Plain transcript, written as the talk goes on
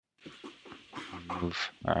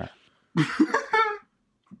move. All right.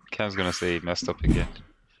 Ken's gonna say he messed up again.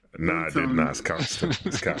 Nah, dude, nah, it's cap still.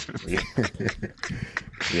 It's cap.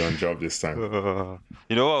 You're on job this time.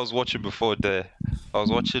 You know what I was watching before there? I was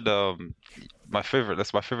watching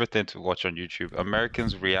that's my favorite thing to watch on YouTube.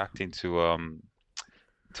 Americans reacting to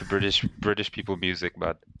British people music,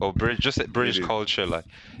 man. Or British culture, like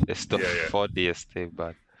it's the funniest thing,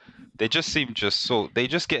 man. They just seem they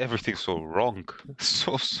just get everything so wrong.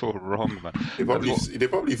 So wrong, man. They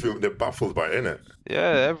probably feel they're baffled by it, innit?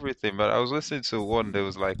 Yeah, everything. But I was listening to one. There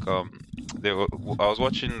was like I was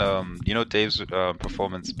watching Dave's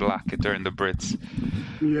performance Black during the Brits.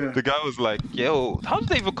 Yeah. The guy was like, "Yo, how did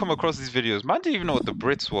they even come across these videos? Man didn't even know what the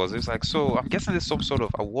Brits was." It was like, so I'm guessing there's some sort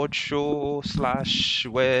of award show /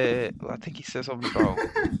 where I think he said something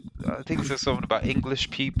about English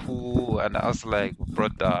people, and I was like,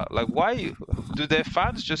 brother, like, why do their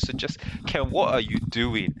fans just suggest? Ken, what are you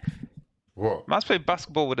doing? What? Man's playing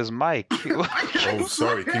basketball with his mic. Oh,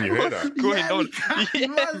 sorry. Can you hear that? Going on?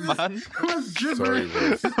 Yeah, man. Sorry,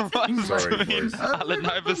 boys. Sorry, boys. Allen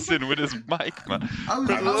Iverson with his mic, man.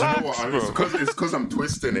 It's because I'm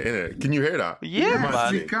twisting it, innit? Can you hear that? Yeah,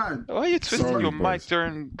 man. You can. Why are you twisting your mic boys.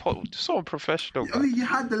 during so unprofessional? I mean, you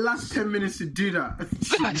had the last 10 minutes to do that.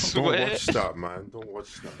 I swear. Don't watch that, man. Don't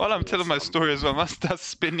watch that. While I'm telling my story as well, man, start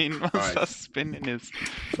spinning. His.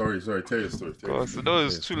 Sorry. Tell your story. So no,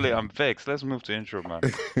 it's too late. I'm vexed. Let's move to intro, man.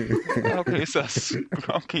 How can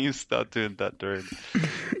you start doing that during?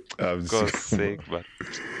 God's sake, man.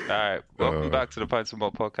 All right, welcome back to the Pints and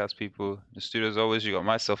Ball podcast, people. In the studio, as always, you got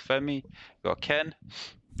myself, Femi. You got Ken.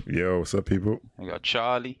 Yo, what's up, people? We got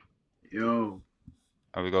Charlie. Yo.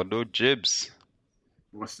 And we got no Jibs.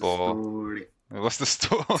 What's the story? What's the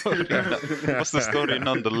story? What's the story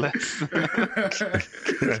nonetheless?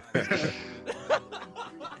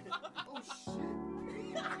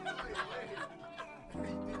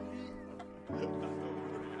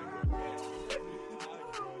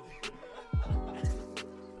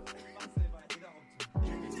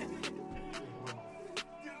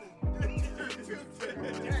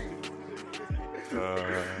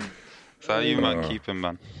 So how you man keeping,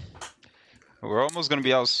 man? We're almost gonna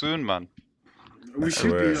be out soon, man. We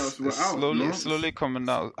should be out. We're out. Slowly coming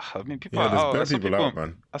out. I mean, people are out.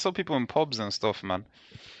 I saw people in pubs and stuff, man.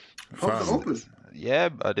 Pubs are open. Yeah,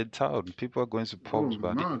 I did town. People are going to pubs,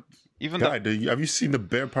 man. Even have you seen the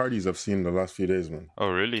bear parties I've seen the last few days, man?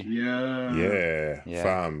 Oh, really? Yeah.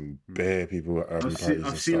 Fam, bear people are having parties.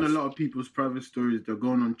 I've seen a lot of people's private stories. They're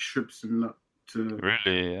going on trips and that to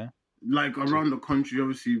really, yeah. Like around the country,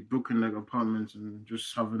 obviously booking like apartments and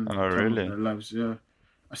just having their lives. Yeah,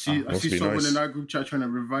 I see someone in our group chat trying to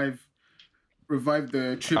revive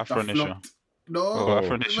the trip Afro that flopped.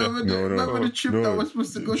 Remember the trip that was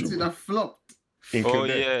supposed to go to that flopped. Oh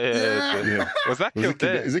yeah. Was that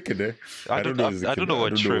Kildare? Is it Kildare? I don't know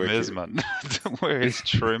what trim is, man. Where is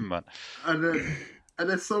trim, man? And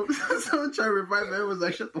then someone tried to revive it. I was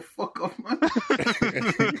like, shut the fuck up, man.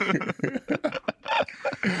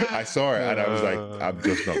 I saw it and I was like, I'm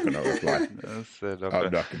just not going to reply.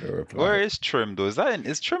 I'm not going to reply. Where is Trim, though?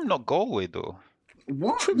 Is Trim not Galway, though?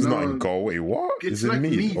 What? Trim's not in Galway. What? It's is like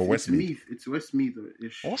it Meath or Westmeath? It's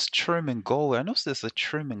Westmeath-ish. What's Trim in Galway? I know there's a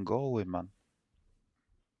Trim in Galway, man.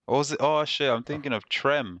 Or is it? Oh, shit, I'm thinking of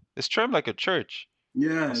Trem. Is Trem like a church?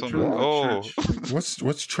 Yeah.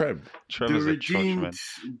 What's Trem? Trem is a church, man.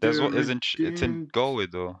 It's in Galway,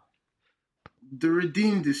 though. The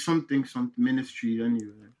Redeemed is some ministry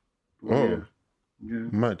anyway. Yeah.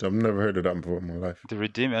 Mate, I've never heard of that before in my life. The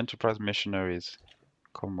Redeemed Enterprise Missionaries.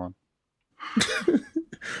 Come on.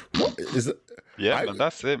 What is it? Yeah, man,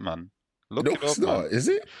 that's it, man. Look it up, it's not. man. Is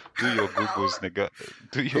it? Do your Googles, nigga.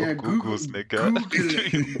 Do your Googles, nigga.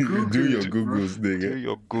 Do your Googles, nigga. Do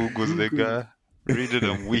your Googles, nigga. Read it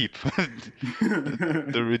and weep.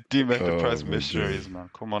 The Redeemed Enterprise Missionaries, man.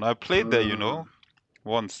 Come on. I played there,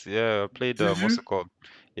 once. Yeah, I played, what's it called?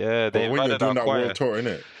 Yeah, they invited our choir. World tour,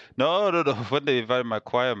 innit? No. When they invited my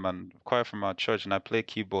choir from our church, and I played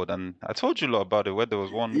keyboard, and I told you a lot about it. Where there was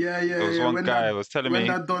one, guy who was telling me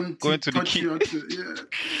going to the key.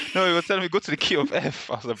 No, he was telling me go to the key of F.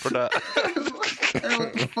 I was like, brother.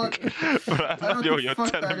 What the fuck? But I know you're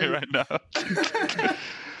telling me right now.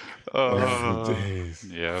 Oh,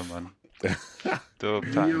 yeah, man. Dope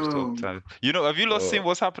times. Have you not seen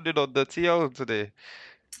what's happening on the TL today?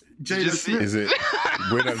 Jada Smith. Is it?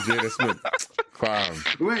 When I'm Jada Smith. Fam.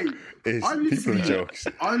 Wait. It's honestly, people jokes.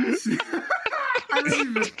 Honestly. I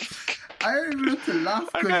don't even have to laugh.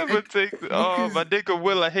 I can't even take my nigga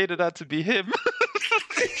Will, I hated that to be him.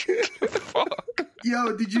 Fuck.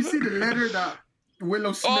 Yo, did you see the letter that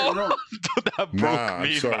Willow Smith wrote. That broke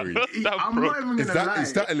me. I'm sorry. I'm not even gonna lie.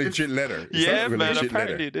 Is that a legit letter? Yeah, man.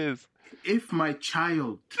 Apparently it is. If my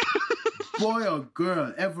child, boy or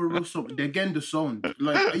girl, ever wrote something, they're getting the sound.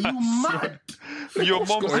 Like, are you mad? Your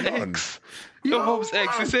mom's ex. Your mom's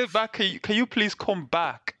ex. He said back, can you please come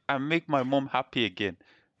back and make my mom happy again?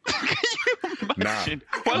 Can you imagine?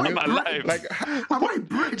 While I'm alive. Like, am I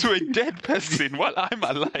bread? To a dead person while I'm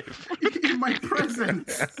alive. In my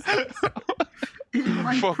presence. In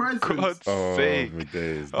my For presence. God's sake.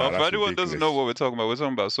 If anyone doesn't know what we're talking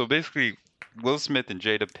about, so basically, Will Smith and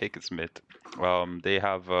Jada Pinkett Smith, they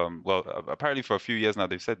have, apparently for a few years now,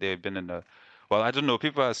 they've said they've been in a, well, I don't know,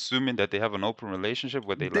 people are assuming that they have an open relationship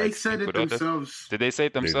where they said it themselves. Did they say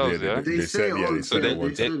it themselves? They say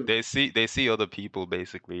it. They see other people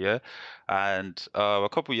basically, yeah. And a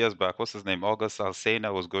couple years back, what's his name? August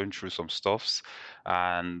Alsina was going through some stuffs,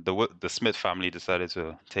 and the Smith family decided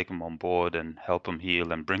to take him on board and help him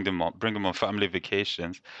heal and bring him on family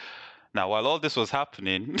vacations. Now, while all this was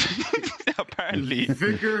happening, apparently he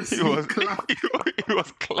was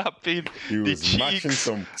clapping the cheeks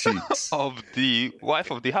some cheeks of the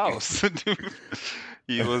wife of the house.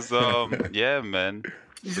 He was, yeah, man.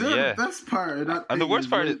 The best part of that. And the worst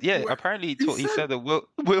part is, apparently he said that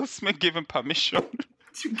Will Smith gave him permission.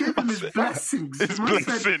 To give him his blessings. His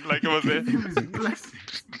blessing, like it was it. Give him his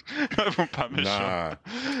blessings. Permission. Nah,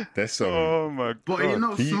 that's so. Oh my god. But you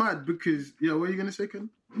know, smart because what are you gonna say, Ken?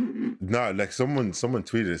 Nah, like someone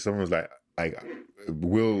tweeted. Someone was like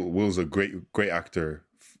Will's a great actor.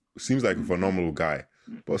 Seems like a phenomenal guy,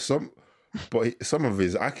 but some of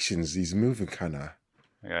his actions, he's moving kind of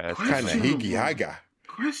higgy haga.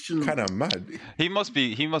 Question. Kind of mad. He must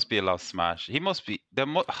be a lot smash. He must be.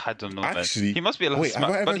 I don't know. Actually, man. He must be a lot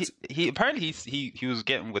smash. But he apparently he was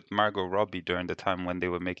getting with Margot Robbie during the time when they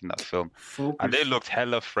were making that film, and they looked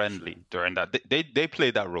hella friendly during that. They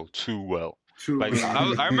played that role too well.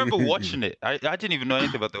 I remember watching it. I didn't even know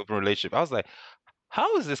anything about the open relationship. I was like,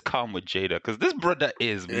 how is this calm with Jada? Because this brother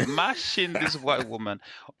is mashing this white woman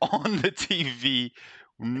on the TV,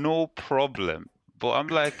 no problem. But I'm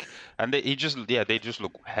like, and they just look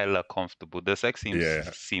hella comfortable. The sex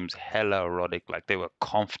seems hella erotic, like they were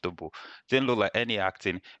comfortable. Didn't look like any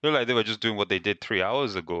acting. It looked like they were just doing what they did 3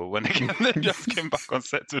 hours ago when they just came back on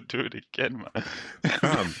set to do it again, man.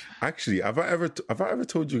 Actually, have I ever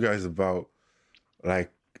told you guys about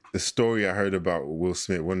like the story I heard about Will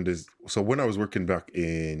Smith? When I was working back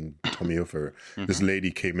in Tommy Hilfiger, this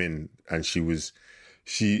lady came in and she was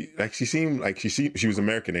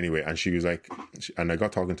American anyway, and she was like, and I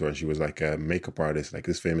got talking to her, and she was like a makeup artist, like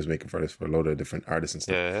this famous makeup artist for a lot of different artists and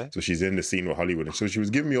stuff. Yeah. So she's in the scene with Hollywood, and so she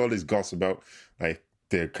was giving me all this gossip about like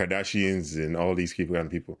the Kardashians and all these people.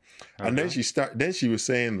 And then she was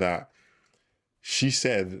saying that she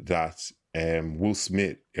said that Will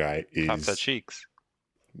Smith, right, is taps her cheeks.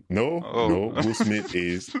 No, Will Smith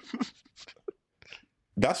is.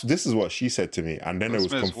 This is what she said to me, and then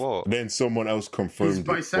then someone else confirmed.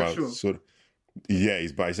 He's bisexual. Well,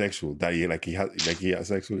 he's bisexual. That he has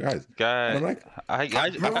sexual guys. Guy, I'm like,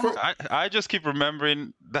 I just keep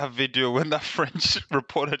remembering that video when that French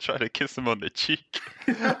reporter tried to kiss him on the cheek.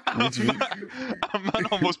 A man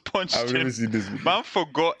almost punched him. I've never seen this video. Man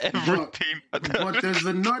forgot everything. But there's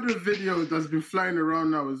another video that's been flying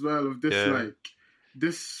around now as well of this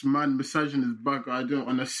this man massaging his back.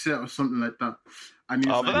 On a set or something like that. And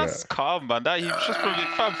but that's calm, man. That he's just probably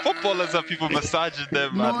footballers have people massaging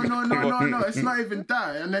them, man. No. It's not even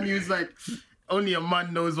that. And then he was like, only a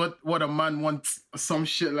man knows what a man wants, or some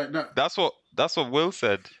shit like that. That's what Will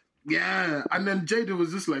said. Yeah. And then Jada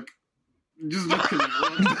was just like, just looking at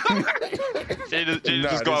him. Jada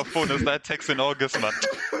just got her phone and started texting August, man.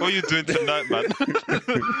 What are you doing tonight, man?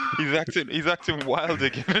 He's acting wild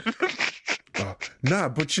again. Nah,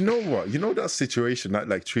 but you know what? You know that situation, that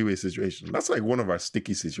like three-way situation? That's like one of our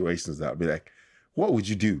sticky situations that I'd be like, what would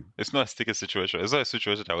you do? It's not a sticky situation. It's not a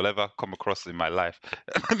situation that I will ever come across in my life.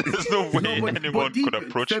 There's no way anyone could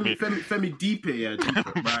approach me. Femi, deeper,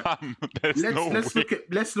 right?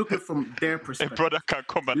 Let's look at from their perspective. A brother can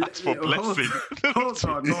come and ask for blessing. Hold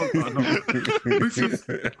on. Because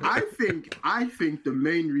I think the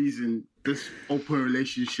main reason this open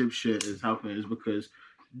relationship shit is happening is because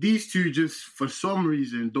these two just, for some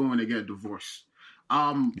reason, don't want to get divorced.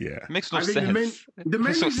 Makes no sense. The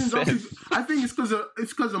main reason is I think it's because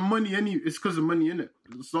of money. It's because of money, innit?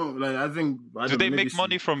 So like I think. Do they make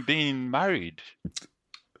money from being married?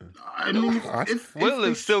 I mean, Will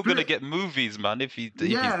is still gonna get movies, man. But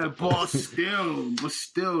still,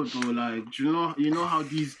 though, like, you know how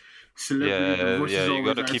these celebrity divorce is you always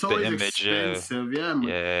gotta like, keep it's the always image, expensive, yeah, man.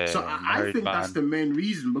 Yeah, So I married think that's man. the main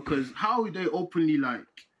reason, because how they openly like,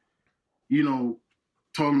 you know,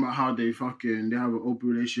 talking about how they have an open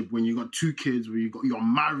relationship when you got 2 kids, where you're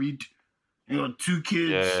married, you got 2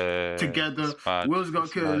 kids together. Will's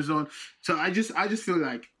got kids on. So I just feel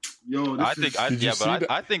like, yo, I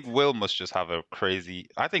think Will must just have a crazy.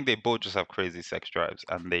 I think they both just have crazy sex drives,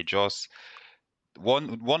 and they just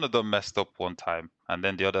one of them messed up one time, and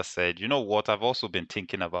then the other said, "You know what? I've also been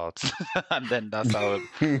thinking about," and then that's how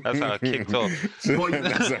it kicked off.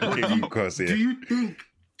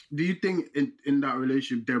 Do you think in that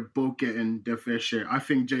relationship they're both getting their fair share? I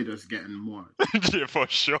think Jada's getting more. Yeah, for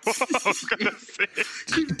sure. I was gonna say.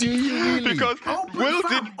 Do you really? Because Will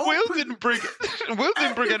didn't bring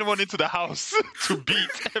anyone into the house to beat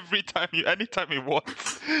anytime he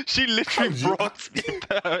wants. She literally brought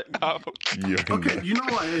her out. Okay, you know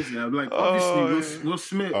what it is, yeah? Like, obviously, Will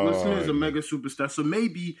Smith is a mega superstar, so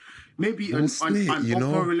maybe an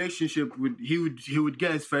open relationship he would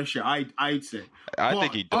get his fair share. I'd say. I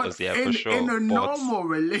think he does, for sure. In a normal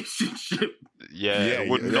relationship, it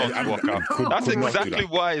would not work out. That's exactly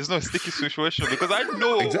why it's not a sticky situation, because I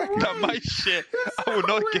know that my share, I will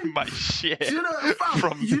not get my share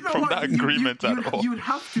from that agreement at all. You'd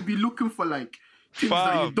have to be looking for like things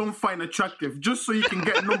that you don't find attractive just so you can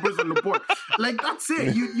get numbers on the board. Like, that's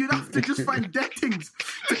it. You'd have to just find dead things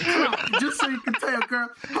to clap just so you can tell your girl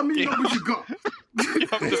how many numbers you got. You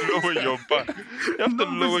have to lower your bar. You have to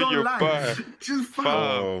lower your bar. Just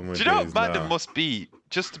fine. Do you know how bad it must be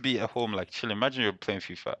just to be at home like chilling? Imagine you're playing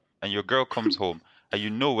FIFA and your girl comes home and you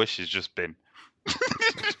know where she's just been. Do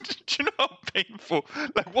you know how painful?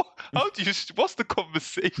 Like, what's the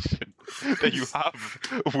conversation that you have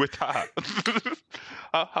with her?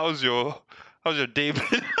 How's your day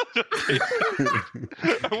been?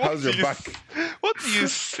 How's your back? What do you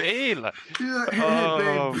say? Like, hey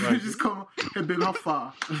babe, just come. Hey babe, how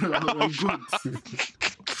far? I'm good.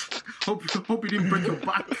 Hope you didn't break your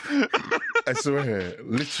back. I swear,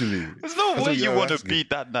 literally. There's no way you want to beat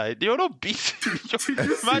that night. You're not beating.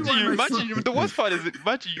 Imagine you. The worst part is,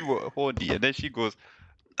 imagine you were horny and then she goes,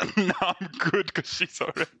 "No, I'm good," because she's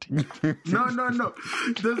already. No.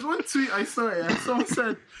 There's one tweet I saw. Someone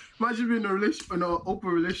said, "Imagine being in an open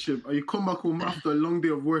relationship, and you come back home after a long day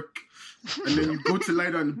of work, and then you go to lie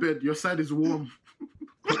down in bed. Your side is warm."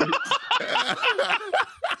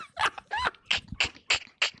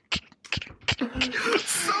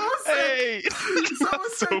 Someone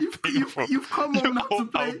said you've come home now to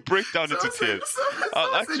play. I'll break down into tears.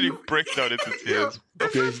 I'll actually break down into tears.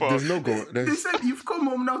 There's no go. They said you've come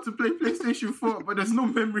home now to play PlayStation 4, but there's no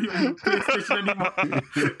memory on your PlayStation anymore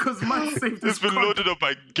because mine saved. It's been loaded up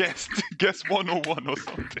by Guest 101 or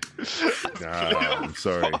something. Nah, I'm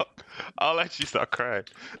sorry. I'll actually start crying.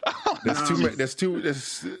 There's too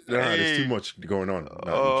much going on. No,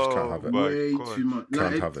 you just can't have it. Way too much.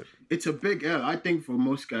 Can't have it. It's a big L. I think for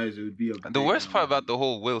most guys it would be a. The worst part about the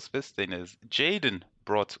whole Will Smith thing is Jaden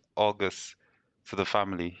brought August to the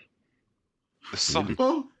family. The son.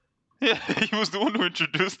 Oh. Yeah, he was the one who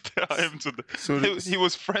introduced him to the. So he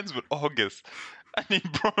was friends with August, and he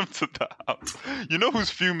brought him to the house. You know who's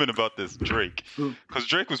fuming about this? Drake, because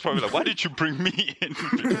Drake was probably like, "Why did you bring me in?"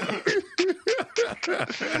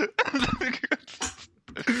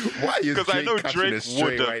 Why is because I know Drake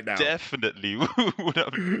would have right definitely he would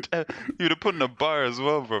have put in a bar as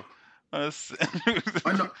well, bro. On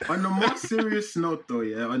a more serious note, though,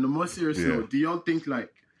 note, do y'all think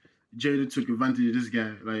like Jada took advantage of this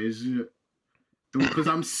guy? Like, is it? Because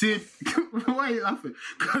I'm seeing. Why are you laughing?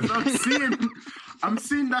 Because I'm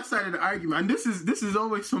seeing that side of the argument, and this is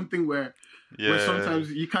always something where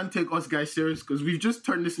sometimes you can't take us guys serious because we've just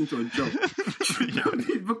turned this into a joke.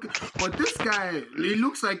 But this guy, he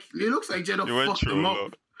looks like Jada fucked him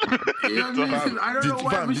up. You know what I mean? I don't know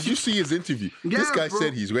why. Did you see his interview? This guy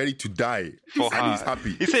said he's ready to die and he's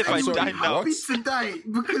happy. He said, "If I die now, happy to die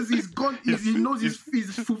because he's gone. He knows he's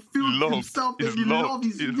fulfilled himself. He's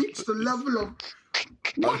reached the level of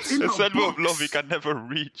a level of love he can never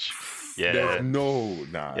reach." Yeah, I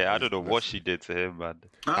don't know what she did to him, man.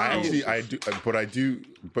 But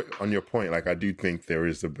on your point, like I do think there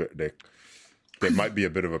is a bit there might be a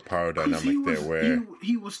bit of a power dynamic there where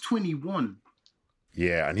he was 21.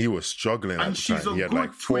 Yeah, and he was struggling at the time. He had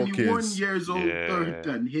like 4 kids. 21 years older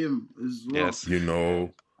than him as well. Yes, you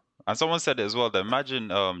know. And someone said as well that imagine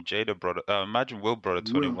Will brought a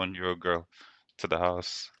 21-year-old girl to the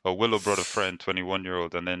house, or Willow brought a friend,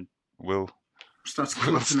 21-year-old, and then Will starts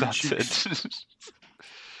it.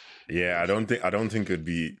 Yeah, I don't think it'd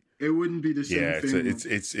be it wouldn't be the same Yeah, thing.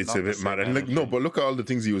 it's Not a the bit same mad. And like, no, energy. but look at all the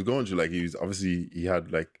things he was going through. Like, he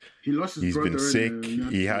had like, he lost his he's brother. been sick.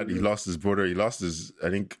 He lost. lost his brother. He lost his, I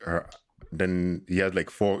think, then he had like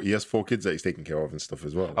he has 4 kids that he's taking care of and stuff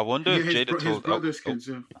as well. I wonder if Jada his told. brother's kids.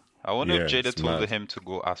 Yeah. I wonder if Yeah, Jada it's told mad. him to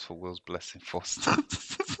go ask for Will's blessing first. How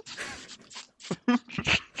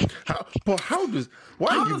does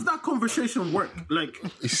that conversation work? Like,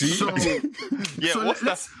 You see? so Yeah, so what's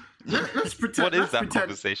that? let's pretend. What is let's that pretend,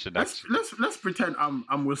 conversation? Let's, Actually, let's pretend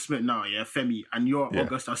I'm Will Smith now, yeah, Femi, and you're Yeah.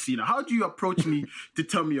 August Alsina. How do you approach me to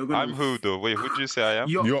tell me you're gonna? I'm who though? Wait, who did you say I am?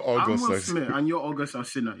 You're August I'm Will Alsina. Smith, and you're August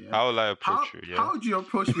Alsina. Yeah. How will I approach you? Yeah. How do you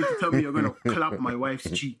approach me to tell me you're gonna clap my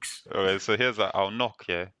wife's cheeks? Alright, so here's I'll knock.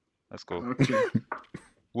 Yeah, let's go. Okay.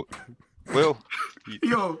 Will,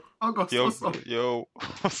 Yo, August. yo, What's up? yo,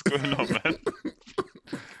 what's going on, man?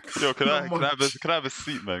 Yo, can I have a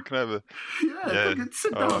seat, man? Can I have a? Yeah, Yeah,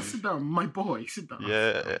 sit down, my boy, sit down.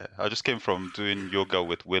 Yeah, I just came from doing yoga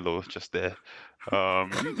with Willow just there.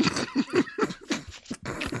 I'm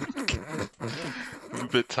a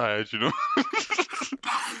bit tired, you know.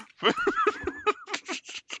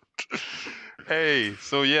 Hey,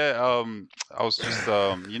 so yeah, I was just,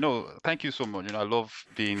 thank you so much. You know, I love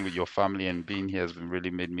being with your family, and being here has been really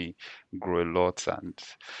made me grow a lot. And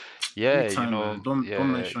yeah, Anytime, man. Don't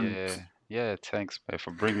mention it. Yeah, thanks, man,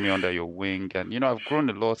 for bringing me under your wing. And I've grown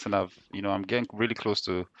a lot, and I'm getting really close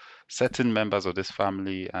to certain members of this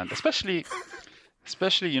family, and especially,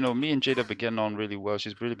 me and Jada have been getting on really well.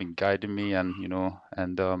 She's really been guiding me, and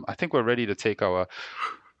I think we're ready to take our.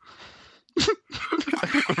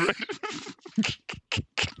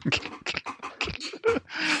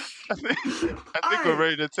 I think we're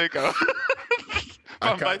ready to take our.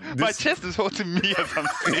 My chest is hurting me as I'm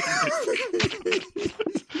saying it.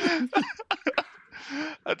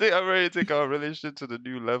 I think I'm ready to take our relationship to the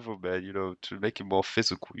new level, man, to make it more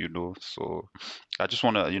physical, So I just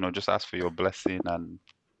want to, just ask for your blessing, and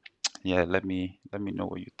yeah, let me know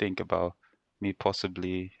what you think about me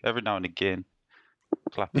possibly every now and again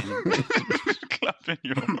clapping clapping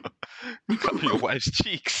your wife's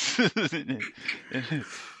cheeks. if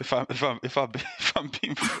I'm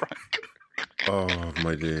being frank. Oh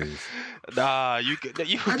my days. Nah, you and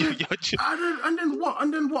then what?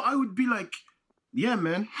 I would be like, yeah,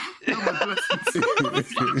 man.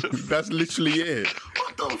 That's literally it.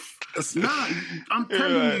 What the Nah, I'm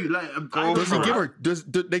telling you, like,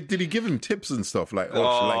 did he give him tips and stuff? Like, she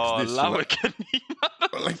likes this.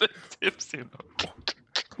 Like tips,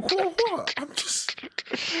 What? I'm just.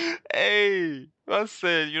 Hey, I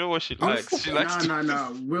said, you know what she likes? She likes.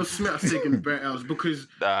 Nah. Will Smith has taken better else because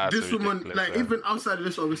this woman, like, even outside of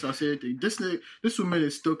this, obviously, I say thing. This woman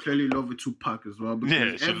is still clearly in love with Tupac as well.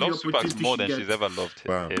 Yeah, she loves Tupac more than she's ever loved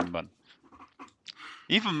him, man.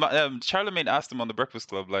 Even Charlamagne asked him on the Breakfast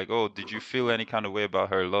Club, like, "Oh, did you feel any kind of way about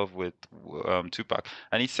her love with Tupac?"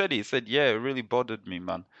 And he said, "Yeah, it really bothered me,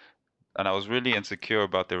 man, and I was really insecure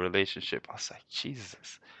about the relationship." I was like,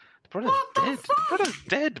 Jesus. The brother's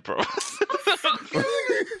dead, bro. That's a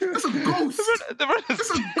ghost. That's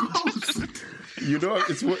a ghost.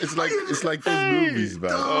 It's like those movies,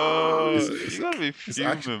 man. You gotta be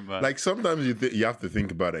fuming, man. Like sometimes you have to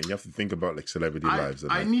think about it, and you have to think about like celebrity lives.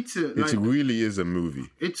 And, I need to. It really is a movie.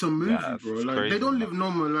 It's a movie, bro. Like crazy, they don't live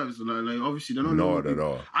normal lives. Like obviously they don't. Not at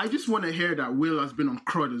all. I just want to hear that Will has been on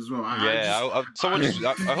crud as well. I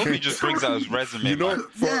hope he just brings out his resume. For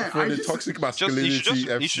the toxic masculinity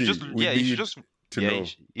FC.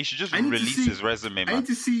 He should just release his resume, man. I need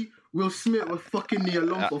to see Will Smith was fucking me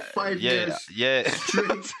alone for 5 years. Yeah,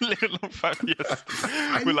 straight. 5 years.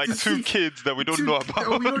 With like 2 kids that we don't know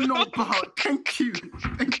about. Thank you.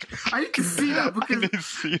 I need to see that because I need to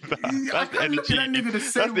see that. That's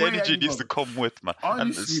the energy needs to come with, man.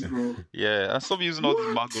 Honestly, bro. Yeah, and stop using all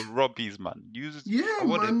these Margot Robbies, man. We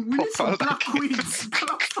need some black queens.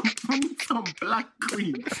 We need some black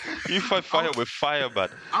queens. You fight fire with fire,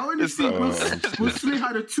 man. I want to see Will Smith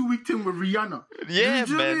had a 2-week thing with Rihanna. Yeah,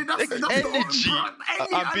 man. That's energy.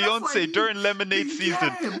 And Beyonce during Lemonade season.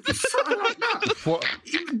 Something like that. What?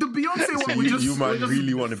 The Beyonce one, you might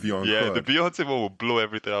really want to be on. Yeah, the Beyonce one will blow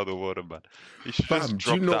everything out of the water, man. You should just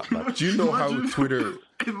drop that, man. Do you know how Twitter?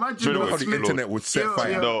 Imagine how the internet would set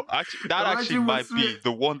fire. No, that might be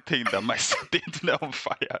the one thing that might set the internet on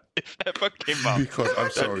fire if ever came out. Because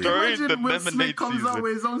I'm sorry. During the Will Smith comes out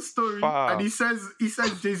with his own story and he says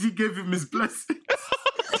Jay-Z gave him his blessing.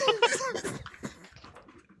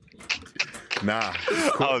 Nah,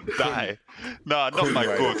 I'll die. Nah, not my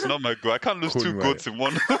goats, not my goat. I can't lose two goats in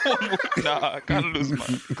one week. Nah, I can't lose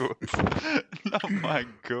my goats. Not my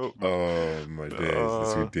goat. Oh my days,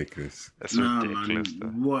 that's ridiculous. That's ridiculous.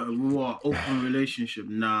 Man. What open relationship?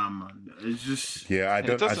 Nah, man. It's just I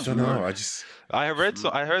don't know. I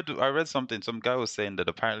read something. Some guy was saying that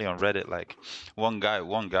apparently on Reddit, like one guy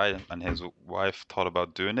and his wife thought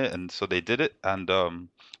about doing it, and so they did it, and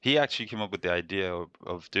he actually came up with the idea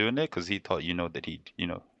of doing it because he thought, that he'd,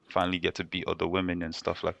 finally get to beat other women and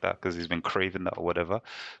stuff like that because he's been craving that or whatever.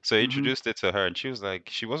 So he introduced it to her, and she was like,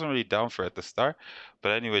 she wasn't really down for it at the start, but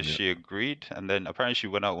anyway, she agreed, and then apparently she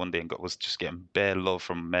went out one day and was just getting bare love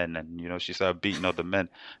from men, and she started beating other men.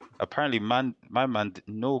 Apparently,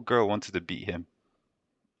 no girl wanted to beat him.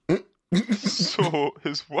 So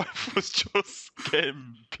his wife was just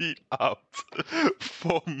getting beat out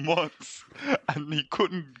for months, and he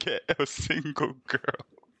couldn't get a single girl.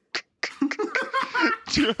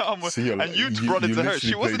 Do you know how much? And you brought it to her.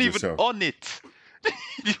 She wasn't even on it.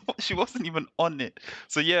 She wasn't even on it.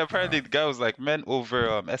 So yeah, apparently the guy was like, men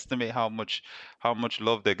overestimate how much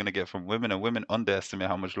love they're gonna get from women, and women underestimate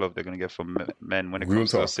how much love they're gonna get from men when it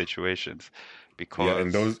comes to those situations.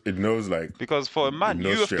 Because because for a man,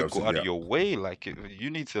 you have to go out of your way. Like you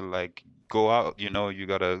need to go out. You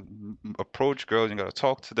gotta approach girls. You gotta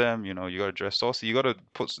talk to them. You gotta dress saucy. You gotta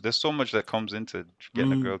there's so much that comes into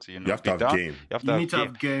getting a girl to you have to have game. You need to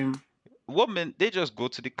have game. Women, they just go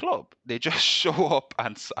to the club. They just show up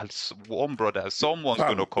and one brother, someone's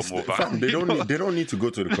gonna come over. They don't need to go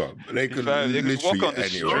to the club. They can walk on the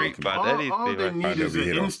street, man. All they need is an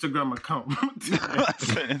Instagram account. That's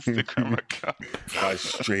an Instagram account.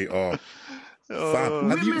 Straight up.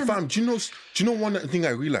 Fam, do you know one thing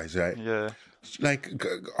I realized, right? Yeah.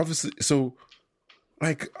 Obviously, so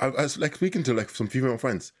I was speaking to some female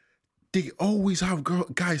friends. They always have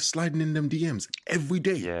guys sliding in them DMs every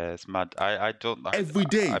day. Yeah, it's mad. I don't. Every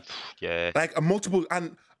day. Yeah. A multiple,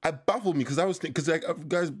 and it baffled me because I was thinking,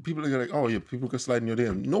 guys, people are like, oh yeah, people can slide in your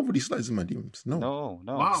DM. Nobody slides in my DMs. No.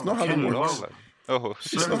 Wow, it's not how it works.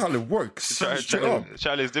 It's not how it works.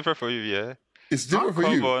 Charlie, it's different for you, yeah. It's different for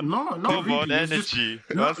you. No, Come really. on, energy.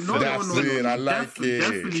 That's it. I like it.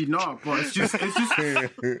 Definitely not. But it's just fucked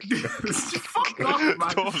up, man.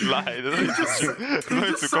 Don't lie.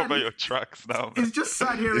 It's to cover your tracks now. It's just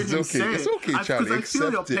sad hearing him say it. It's okay, Charlie. Because I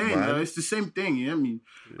feel your pain. Man. It's the same thing. You know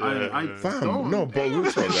what I mean? Fam, no, but we'll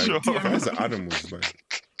talk guys are animals, man.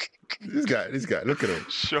 This guy, look at him.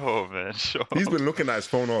 Sure, man, sure. He's been looking at his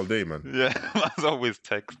phone all day, man. Yeah, man's always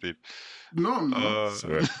texting. No.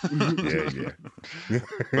 Yeah.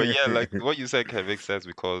 But yeah, what you said can make sense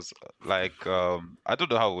because, I don't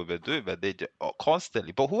know how women do it, but they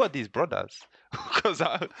constantly. But who are these brothers? Because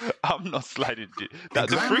I'm not sliding. The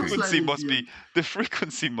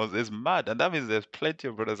frequency is mad, and that means there's plenty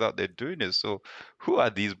of brothers out there doing it. So who are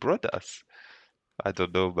these brothers? I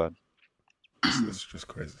don't know, man. It's just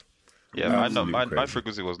crazy. Yeah, I know. My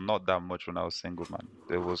frequency was not that much when I was single, man.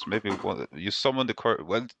 There was maybe one. You summoned the court.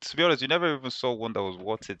 Well, to be honest, you never even saw one that was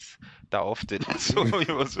wanted that often. So it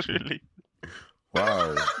was really.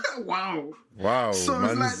 Wow. So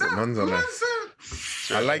man's on that.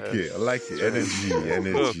 I like it. Energy.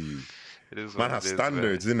 It is. Man has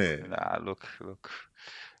standards, innit? Nah, look.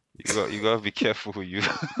 You gotta be careful who you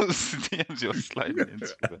DMs you're sliding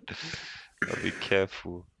into. Gotta be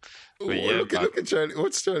careful. But look at Charlie.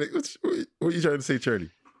 What are you trying to say, Charlie?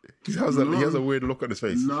 He has a weird look on his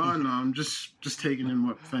face. No, I'm just taking in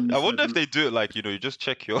what Fendi I wonder if they do it you just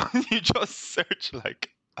check you just search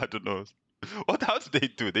I don't know. How do they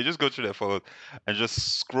do it? They just go through their phone and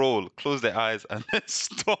just scroll, close their eyes, and then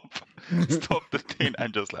stop the thing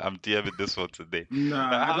and just I'm DMing this one today.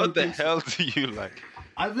 Nah, how the hell do you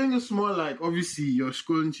I think it's more obviously you're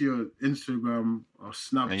scrolling to your Instagram or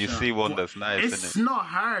Snapchat. And you see one that's nice. It's not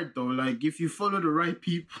hard though. If you follow the right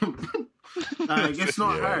people, it's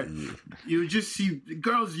not hard. Yeah. You just see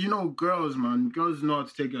girls. Girls, man. Girls know how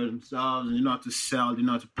to take care of themselves, and they know how to sell. They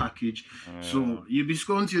know how to package. Yeah. So you be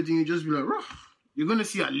scrolling to your thing, you just be like, you're gonna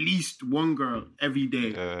see at least one girl every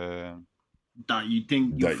day that you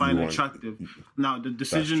think you find attractive. Now the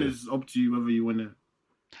decision is up to you whether you want to.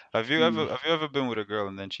 Have you ever been with a girl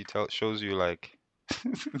and then she shows you the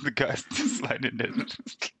guy's sliding in?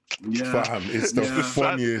 Yeah, fam, it's the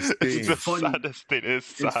funniest thing. It's the saddest thing. It's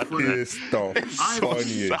sad. It's the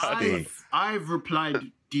funniest thing. I've replied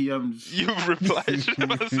DMs. You've replied.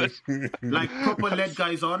 Proper lead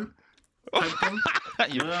guys on type thing.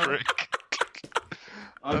 You prick.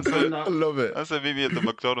 I love it. I said, meet me at the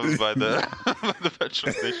McDonald's by the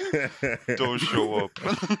petrol station. Don't show up.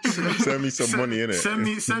 Send me some money, innit? Send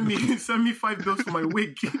me $5 for my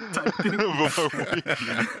wig type thing.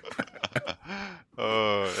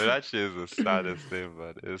 It actually is the saddest thing,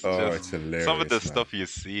 but it's Oh, just it's hilarious. some of the man. stuff you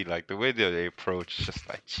see, like the way they approach, just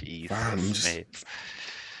like Jesus, mate.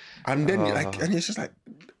 And then and it's just like,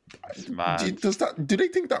 do they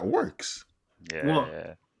think that works? Yeah.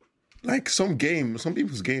 What? Like some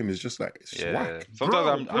people's game is just like it's whack.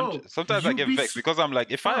 Sometimes Bro, sometimes I get you vexed because I'm like,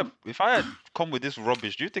 if I had come with this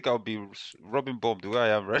rubbish, do you think I'll be rubbing bomb the way I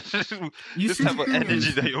am, right? This see, type the of thing energy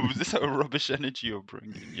is- this type of rubbish energy you're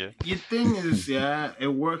bringing, yeah. Your thing is, it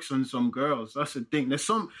works on some girls. That's the thing. There's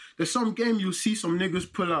some game you'll see some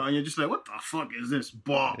niggas pull out and you're just like, what the fuck is this?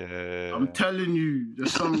 But I'm telling you,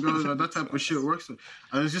 there's some girls that type of shit works on.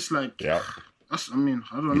 And it's just like, Yeah. I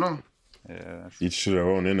don't know. Yeah. Each to their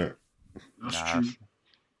own, innit? That's true.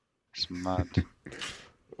 It's mad.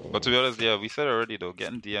 But to be honest, yeah, we said already though,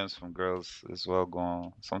 getting DMs from girls as well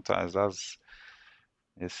going sometimes that's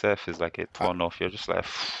itself is like a turn off. You're just like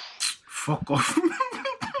Fuck off.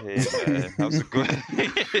 hey man, that was a good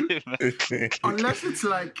Unless it's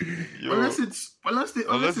like, unless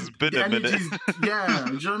it's been the a minute. energy's- yeah,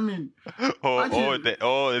 do you know what I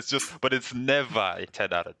mean? It's just, but it's never a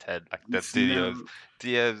 10 out of 10. Like the It's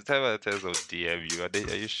DMs, 10 out of 10 will DM you.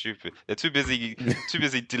 Are you stupid? They're too busy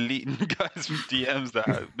deleting guys from DMs that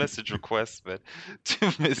have message requests, man. Too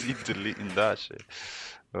busy deleting that shit.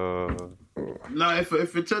 Nah, if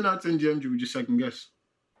it turned out 10 DMs, you would just second guess.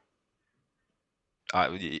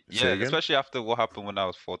 Say Yeah, again? especially after what happened when I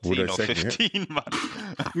was 14 Would I or second it? 15, man.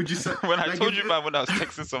 Would you say When I like, told if you, it- man, when I was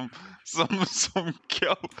texting some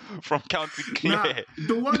girl from County Nah, Clare.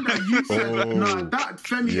 the one that you said, Oh. nah, that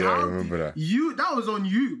Femi, Yeah, I how remember that. that was on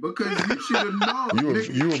you because you should have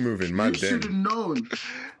known. You were moving mad You should have then. known.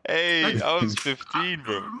 Hey, Like- I was 15,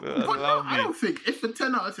 bro. But no, Allow I me. don't think if a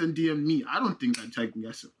 10 out of 10 DM me, I don't think I'd second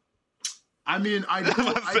guess it. I mean, I go,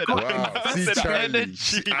 said, Wow, I see said Charlie.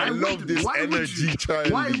 energy. I love this Why would energy, you? Charlie.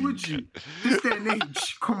 Why would you? This day and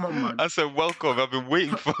age, come on, man. I said, welcome. I've been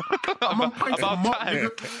waiting for I'm on point to about mock, time.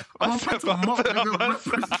 nigga. I'm on point to mock,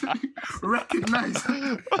 nigga. Recognize.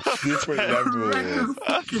 Different level.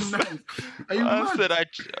 Recognize. Are you I mad? said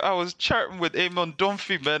I was chatting with Amon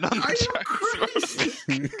Dunphy, man, on Are the you chat. crazy?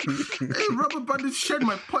 Hey, Rubber Bandits shared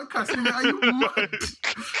my podcast. Nigga. Are you mad?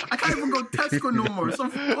 I can't even go Tesco no more. So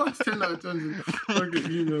what's 10 out of 10? Okay,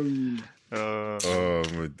 you know me. Oh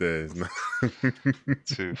my days.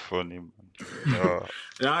 Too funny, man.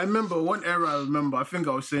 Yeah, I remember one era. I think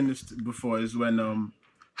I was saying this before is when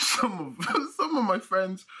some of my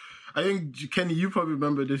friends, I think Kenny, you probably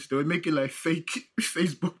remember this. They were making like fake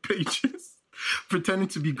Facebook pages, pretending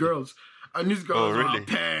to be girls. And these girls really? were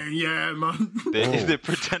paying, yeah, man. They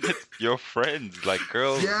pretended your friends, like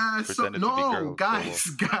girls. Yeah, so pretended to be no, girls.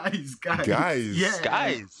 guys. Guys? Yeah.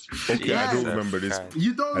 Guys. Okay, I don't Jesus remember this. Christ.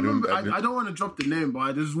 You don't I don't- remember? I I don't want to drop the name,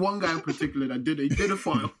 but there's one guy in particular that did it. He did it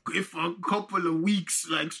for a couple of weeks,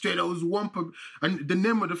 like straight. I was and the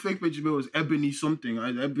name of the fake page was Ebony something.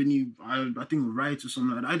 I think Wright or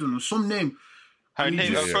something like that. I don't know, some name. Her And he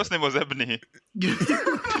name, just- her first name was Ebony.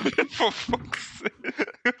 For fuck's sake.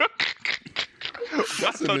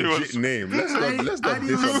 That's a thought it was- legit name. Let's not I diss didn't on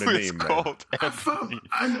the Who is name, man. called Fam, Ebony?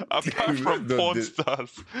 and Apart from The- porn the-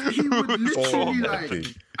 stars. he would Who is literally called like, okay.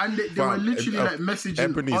 and they were Fam, literally like messaging.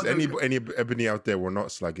 Ebony's other- any Ebony out there, we're not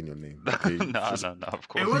slagging your name. Okay? No, of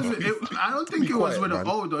course It wasn't. not. I don't think Be it was quiet, with man. an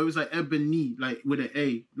O though. It was like Ebony, like with an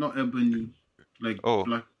A, not Ebony, like Oh,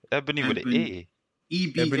 like Ebony with an Ebony. A.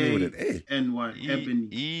 Ebony with an A. E-B-A-N-Y. Ebony.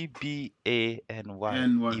 E-B-A-N-Y.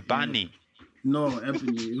 N-Y, Ibani. No,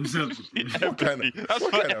 Ebony. It was Ebony. What kind of That's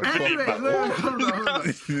what what kind of Anyway, fuck- hold on.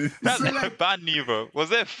 That's So, like- Ibani, bro. Was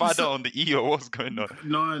there a father on the E or what's going on?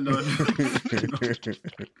 No.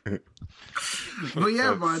 But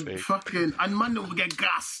yeah, fuck's man, sake. fucking, and man will get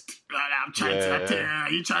gassed. Like, I'm trying to,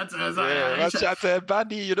 you trying to, Watch out to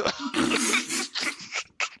Ibani, you know.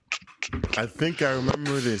 I think I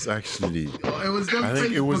remember this actually. it was them I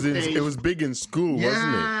think it was Facebook page. it was big in school, wasn't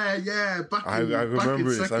it? Yeah. I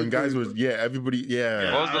remember this. And guys was everybody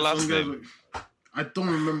What was the last some guys name? were- I don't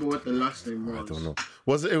remember what the last name was. I don't know.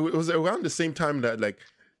 Was it around the same time that like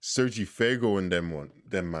Sergi Fago and them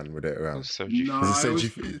man were there around? Sergi. No, Was it it was,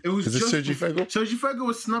 Sergi- it was is it just Sergi before- Fago? Sergi Fago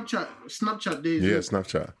was Snapchat days. Yeah,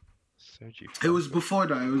 Snapchat. Sergi. It was before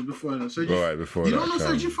that. Sergi, All right, before you that. don't know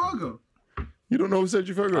fam. Sergi Fago? You don't know who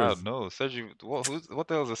Sergi I Fago don't is? know. Sergi. What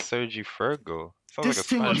the hell is a Sergi Fergo? Sounds This like a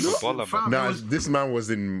thing Spanish was- footballer, fam, man. it Nah, was- this man was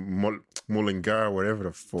in Mullingar, whatever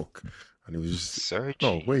the fuck, and he was just Sergi.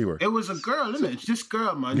 no where you were. It was a girl, isn't it? It's this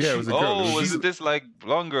girl, man. Yeah, it was a girl. Oh, was She's- it this like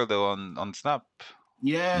blonde girl though on Snap?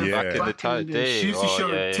 Yeah, Yeah. Back in the time day. She used to Oh, show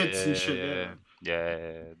her yeah, tits yeah, and shit. yeah, Yeah.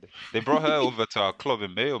 yeah. They brought her over to our club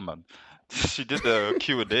in Mayo, man. She did the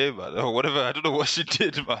Q&A, man, or whatever. I don't know what she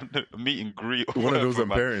did, man. A meet and greet. Or One of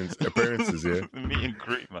whatever, those appearances, yeah. Meet and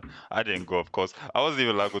greet, man. I didn't go, of course. I wasn't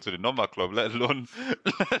even allowed to go to the Noma Club, let alone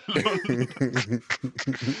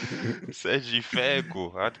Sergi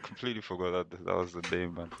Fego. I'd completely forgot that was the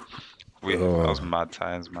name, man. That was mad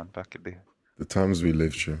times, man, back in the day. The times we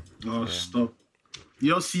lived through. Oh, stop.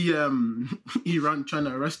 You all see Iran trying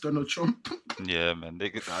to arrest Donald Trump? Yeah, man. They're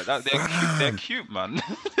cute, man.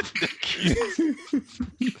 They're cute.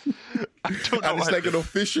 I don't know. And it's like an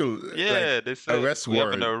official they said arrest we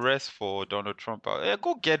warrant. have an arrest for Donald Trump. Yeah,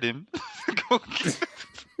 go get him. Go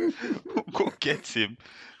get him.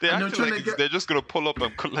 They're acting like they're just gonna pull up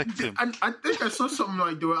and collect him. And I think I saw something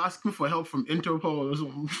like they were asking for help from Interpol or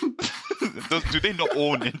something. Do they not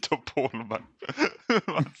own Interpol, man?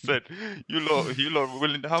 Man said, you lot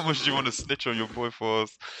willing? How much do you want to snitch on your boy for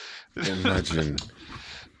us? Imagine.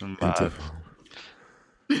 Interpol.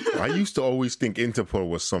 I used to always think Interpol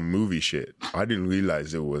was some movie shit. I didn't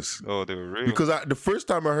realize it was. Oh, they were real. Because the first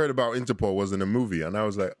time I heard about Interpol was in a movie, and I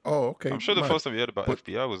was like, "Oh, okay." I'm sure the first time you heard about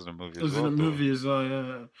FBI was in a movie. It was in a movie as well.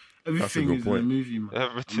 Yeah, everything is in a movie, man.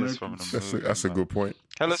 Everything's from a movie. That's a good point.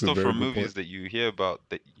 Hella stuff from movies that you hear about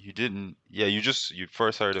that you didn't. Yeah, you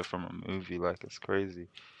first heard it from a movie. Like, it's crazy.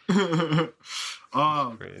 Oh,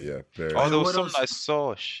 crazy. Yeah. There was something I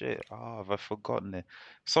saw. Shit. Oh, have I forgotten it?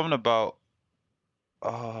 Something about.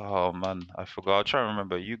 Oh man, I forgot. I'll try to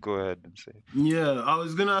remember. You go ahead and say. Yeah, I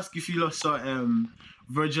was gonna ask if you lot saw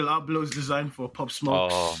Virgil Abloh's design for Pop Smoke.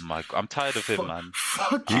 Oh my god, I'm tired of him, man.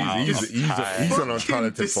 He's an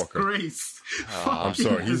untalented fucker. I'm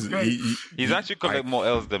sorry. He's actually collected more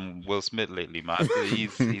L's than Will Smith lately, man.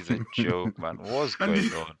 He's a joke, man. What's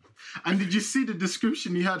going on? And did you see the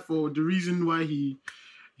description he had for the reason why he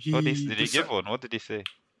did he give one? What did he say?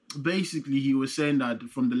 Basically, he was saying that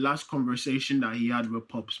from the last conversation that he had with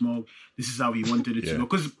Pop Smoke, this is how he wanted it to go.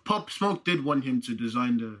 Because Pop Smoke did want him to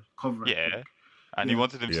design the cover. Yeah, and he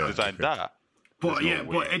wanted him to design that. But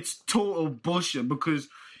but it's total bullshit because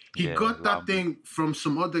he got that thing from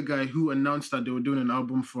some other guy who announced that they were doing an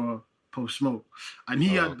album for Pop Smoke, and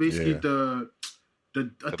he had basically the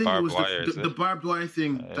barbed wire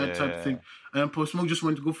thing, that type of thing. And Pop Smoke just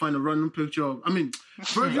went to go find a random picture of. I mean,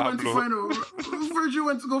 Virgil went to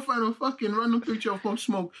go find a fucking random picture of Pop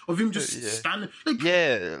Smoke of him just standing. He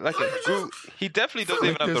definitely doesn't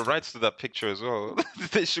even have the rights to that picture as well.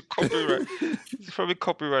 They should copyright. There's probably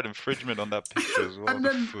copyright infringement on that picture as well. And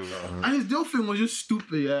then, and his deal thing was just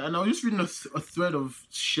stupid. Yeah, and I was just reading a thread of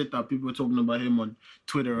shit that people were talking about him on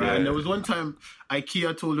Twitter. Right? Yeah. And there was one time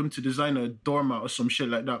IKEA told him to design a doormat or some shit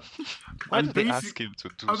like that. Why did they ask him to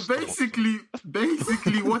do stuff?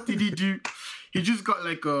 Basically, what did he do? He just got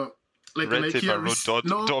like an IKEA receipt.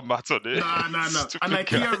 Doormat on it. Nah. An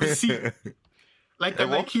IKEA receipt. Like an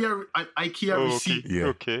IKEA receipt. Yeah.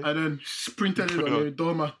 Okay. And then printed it on the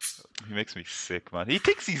doormat. He makes me sick, man. He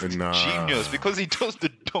thinks he's genius because he does the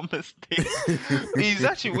dumbest thing. He's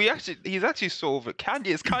actually so over.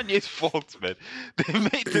 It's Kanye's fault, man. They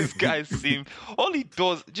made this guy seem. All he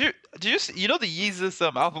does. Do you see, the Yeezus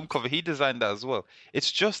album cover? He designed that as well.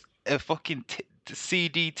 It's just a fucking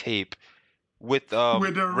CD tape with a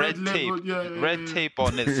red tape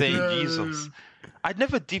on it saying Jesus. I'd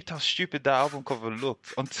never deeped how stupid that album cover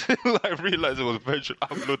looked until I realized it was Virgil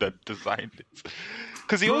Abloh that designed it.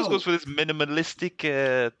 Because he always goes for this minimalistic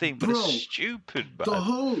thing, but it's stupid, man.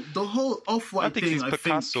 The whole Off-White thing, he's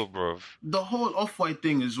Picasso, bro. The whole Off-White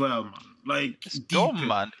thing as well, man. Like, it's dumb,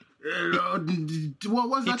 man. What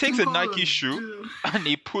was that? He takes a Nike shoe and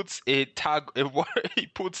he puts a tag.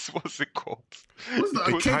 What's it called? What's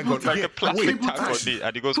that? A plastic tag on it,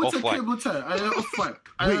 and he goes Off-White. Off-White.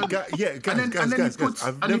 Guys,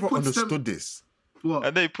 I've never understood this. What?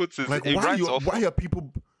 And then he puts his. Like, why are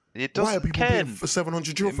people paying for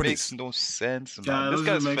 700 euro for this? It makes no sense, man. This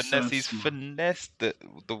guy's finesse. He's finessed the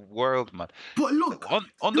world, man. But look,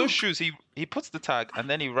 on those shoes, he puts the tag and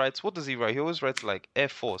then he writes. What does he write? He always writes like Air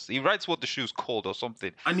Force. He writes what the shoe's called or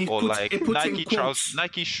something, or like Nike trousers,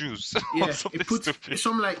 Nike shoes. Yeah, it puts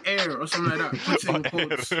something like Air or something like that. It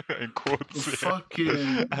puts it in quotes.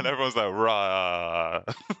 Fucking. And everyone's like, rah.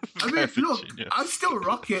 I mean, look, I'd still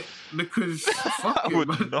rock it because fuck it,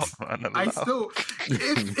 man. I still,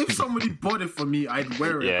 if somebody bought it for me, I'd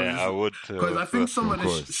wear it. Yeah, I would too. Because I think some of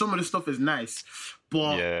the stuff is nice.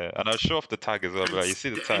 But and I'll show off the tag as well. But you see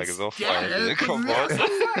the tag is off fire. yeah, Come on.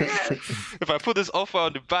 If I put this offer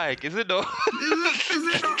on the bike, is it not? Is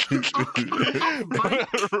it not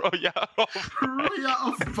Roya off Roya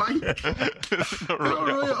off bike?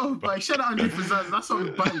 Roya off bike. Shout out Andre Fazaz. That's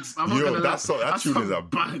on banks. I'm not Yo, gonna lie. that tune is a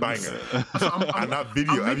bangs. banger. And that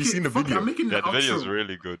video, have you seen the video? I'm making the Yeah, the outro. video's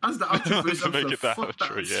really good. That's the outro for this To make episode. it that Fuck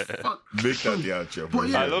outro, that. yeah. Fuck. Make that the outro. But bro.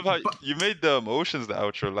 yeah, I love how but- you made the Oceans the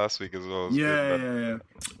outro last week as well. It's Yeah, good, man.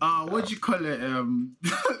 yeah. What do you call it?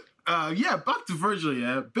 Yeah, back to Virgil.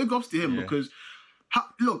 Yeah, big ups to him Yeah. because,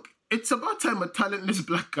 look, it's about time a talentless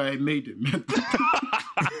black guy made it, man.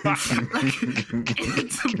 Like,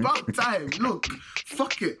 it's about time. Look,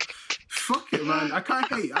 fuck it, man. I can't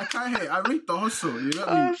hate. I rate the hustle. You know what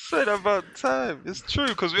I I mean? said about time. It's true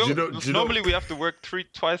because we Do you know- normally we have to work three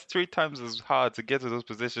times as hard to get to those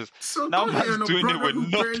positions. So Now don't hate on man's a doing it brother with who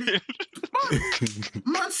nothing. barely-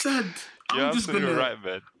 Man said, You're I'm just absolutely gonna, right,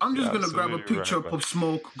 man. I'm just You're gonna grab a absolutely picture right, of man. Pop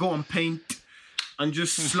Smoke, go on Paint, and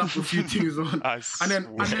just slap a few things on, I and then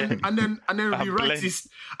I'm rewrite blend. his.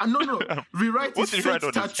 And rewrite What his did he write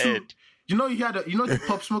fake on his tattoo. head? You know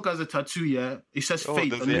Pop Smoke has a tattoo. Yeah, it says Oh,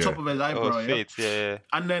 Fate does on it? the top of his eyebrow. Yeah. Fate, yeah.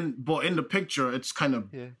 And then, but in the picture, it's kind of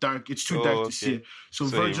Yeah. dark. It's too Oh, dark to okay. see it. So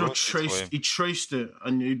So he Virgil wrote it for him. traced it,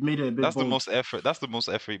 and it made it a bit. That's the bold. most effort. That's the most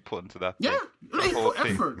effort he put into that. Yeah, thing. like, The whole put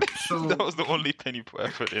thing. effort. So That was the only thing he put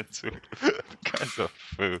effort into. Guys are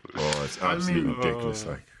fool. Oh, it's absolutely mean- ridiculous.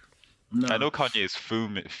 Like, I know Kanye is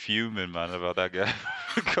fuming, man, about that guy.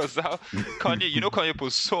 Because now, Kanye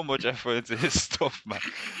puts so much effort into his stuff, man.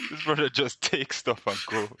 This brother just takes stuff and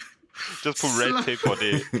go. Just put red tape on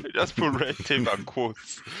it. Just put red tape and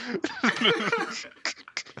quotes.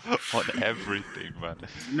 On everything, man.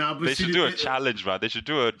 Nah, but They see, should do a it- challenge, man. They should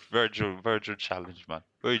do a Virgil challenge, man.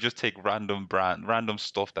 Where you just take random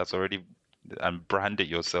stuff that's already and brand it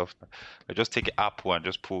yourself. Like just take Apple and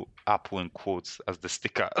just put Apple in quotes as the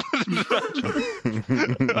sticker. that's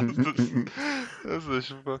the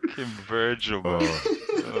fucking Virgil,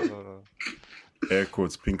 man. air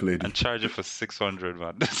quotes, pink lady. And charge it for 600,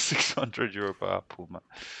 man. 600 euro per Apple, man.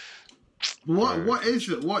 What is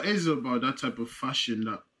it? What is it about that type of fashion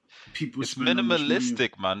that people? It's spend that much money on?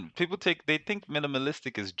 minimalistic, man. They think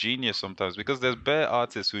minimalistic is genius sometimes because there's bare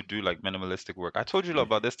artists who do like minimalistic work. I told you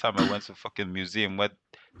about this time I went to a fucking museum where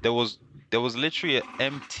there was literally an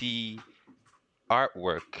empty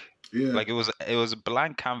artwork. Yeah. Like it was a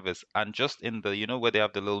blank canvas, and just in the where they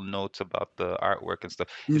have the little notes about the artwork and stuff,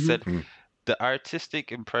 it said the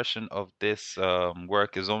artistic impression of this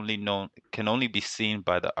work can only be seen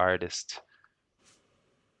by the artist.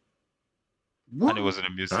 What? And it was in a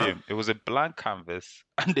museum. It was a blank canvas,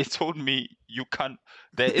 and they told me you can't.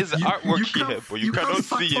 There is artwork can't- here, but you cannot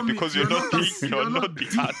see it fathom it. because you're not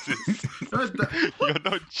the artist. That- You're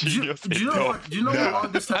not genius do you know enough. what? Do you know what all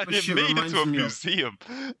this type And of it shit made it reminds to a me of? museum.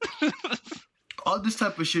 All this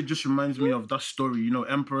type of shit just reminds me of that story.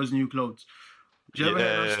 Emperor's New Clothes. Did you ever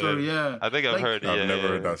hear that story? Yeah. I think I've heard it. I've Yeah, never yeah,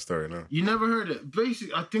 heard yeah. that story. No. You never heard it.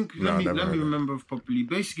 Basically, I think No, let never me heard it. remember properly.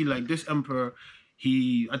 Basically, like this emperor,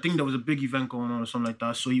 I think there was a big event going on or something like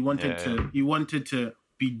that. So he wanted to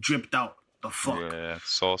be dripped out the fuck. Yeah,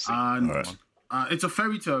 saucy. And Alright. it's a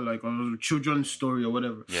fairy tale, like a children's story or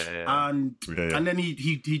whatever. Yeah. And Yeah. and then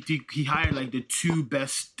he hired like the two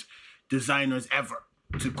best designers ever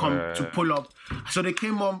to come to pull up. So they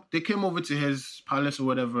came over to his palace or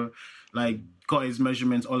whatever, like got his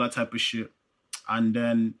measurements, all that type of shit. And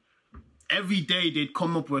then every day they'd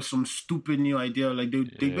come up with some stupid new idea. Like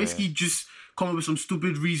they basically just come up with some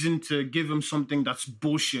stupid reason to give him something that's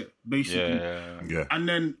bullshit, basically. Yeah. And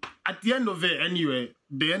then at the end of it, anyway,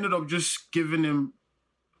 they ended up just giving him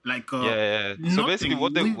like So basically,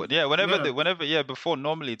 nothing. before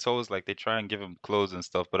normally it's always like they try and give him clothes and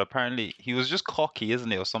stuff, but apparently he was just cocky,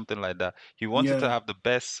 isn't it, or something like that. He wanted to have the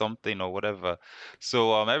best something or whatever.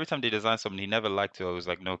 So every time they designed something, he never liked it. It was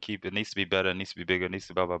like, no, keep it. Needs to be better. It needs to be bigger. It needs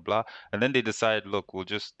to blah blah blah. And then they decided, look,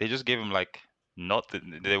 they just gave him like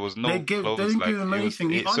nothing. There was no They clothes. didn't Like, give him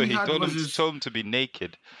anything. All so he he had told was him to be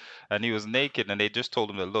naked. And he was naked, and they just told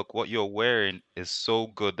him that, look, what you're wearing is so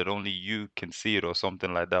good that only you can see it, or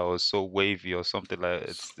something like that, or it's so wavy, or something like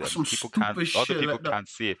Some people stupid other shit people like that. can't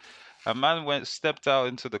see it. A man stepped out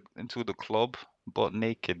into the club, butt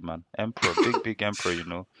naked, man. Emperor, big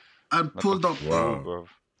emperor, and pulled up, Wow. bro.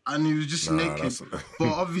 and he was just naked. But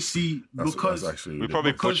obviously, because that's actually We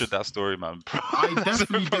probably Because- butchered that story, man. I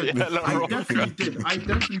definitely Probably did. hella I wrong.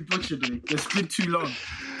 definitely butchered it. It's been too long.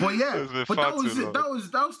 But yeah, It's been but far that was too it. long. That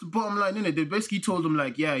was the bottom line, innit? They basically told him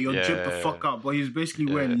like, yeah, you're dripped the fuck out. But he was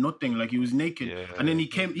basically wearing nothing. Like he was naked. Yeah, And then he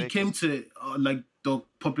he was came to like the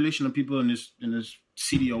population of people in this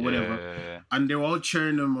city or whatever, and they were all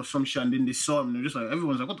cheering him or some shit, and then they saw him, and they're just like,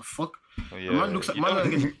 everyone's like, what the fuck? Oh, yeah. The man looks like man like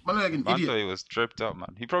an Man idiot. thought he was tripped out,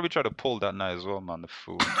 man. He probably tried to pull that night as well, man. The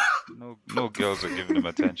fool. No girls are giving him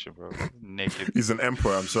attention, bro. Naked. He's an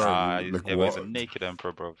emperor. I'm sorry. But he's a naked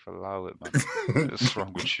emperor, bro. Allow it, man. What's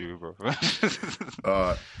wrong with you, bro?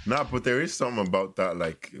 But there is something about that,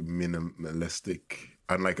 like minimalistic,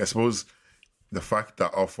 and like I suppose the fact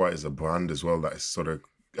that Off-White is a brand as well. That is sort of,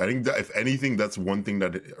 I think that if anything, that's one thing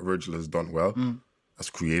that Virgil has done well. Has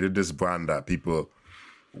created this brand that people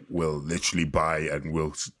will literally buy and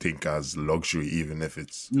will think as luxury, even if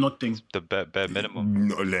it's nothing. The bare minimum.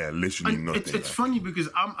 No, yeah, literally and nothing. It's funny because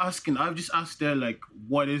I've just asked there, like,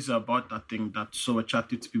 what is it about that thing that's so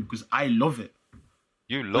attractive to people? Because I love it.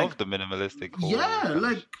 You love the minimalistic. Yeah,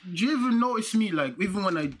 like, do you ever notice me, like, even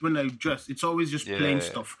when I dress, it's always just plain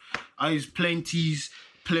stuff. I use plain tees,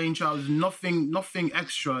 plain trousers, nothing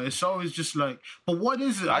extra. It's always just like, but what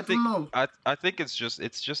is it? I don't know. I think it's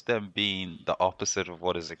just them being the opposite of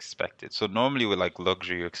what is expected. So normally with like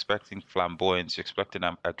luxury, you're expecting flamboyance, you're expecting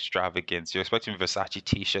extravagance, you're expecting Versace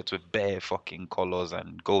t-shirts with bare fucking colors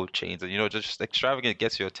and gold chains, and just extravagant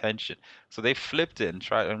gets your attention. So they flipped it and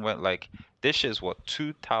tried and went like, this shit's what,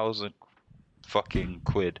 2,000 fucking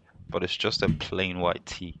quid. But it's just a plain white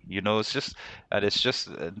tee, it's just,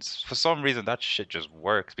 and for some reason that shit just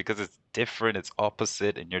works because it's different, it's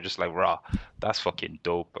opposite, and you're just like, rah, that's fucking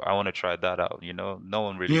dope. I want to try that out, no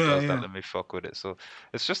one really does that. Let me fuck with it. So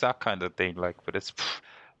it's just that kind of thing, like, but it's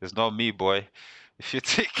not me, boy. If you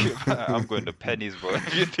think I'm going to Pennies, bro.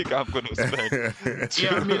 If you think I'm going to spend,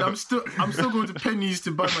 yeah, I mean, I'm still going to Pennies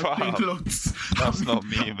to buy my plain clothes. That's not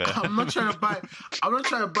me, man. I'm not trying to buy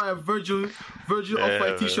a Virgil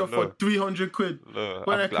Off-White t-shirt for 300 quid. Look,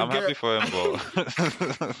 I'm happy for him, bro.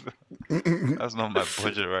 That's not my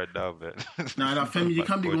budget right now, man. Nah, Femi, you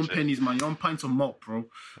can't be going Pennies, man. You're on pints of malt, bro.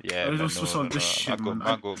 Yeah, man, mango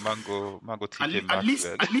TJ Maxx.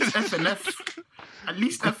 At least F&F. At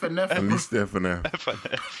least F&F. At least F&F.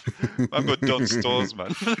 Mango Don Stores,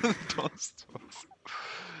 man. Don Stores.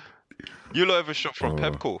 You lot ever shop from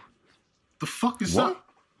Pepco? The fuck is what?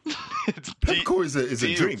 that? It's Pepco is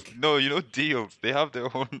a drink. No, Deals. They have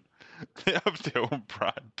their own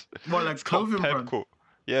brand. What, like clothing brand? Pepco.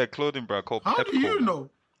 Yeah, clothing brand called Pepco. How do you know?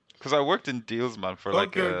 Because I worked in Deals, man, for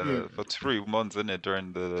for 3 months in it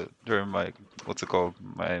during my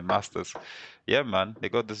my masters. Yeah, man, they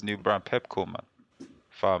got this new brand Pepco, man.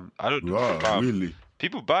 Fam, I don't know. Wow, really?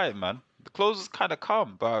 People buy it, man. The clothes is kind of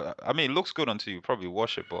calm, but I mean, it looks good until you probably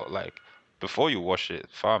wash it. But like before you wash it,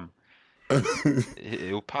 fam,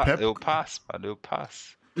 it'll pass. It'll pass, man. It'll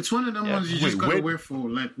pass. It's one of them ones you just gotta wear for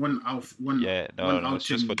like one outing. It's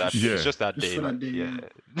just for that. Yeah. It's just that day.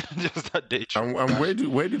 Just that day. And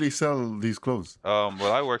where do they sell these clothes?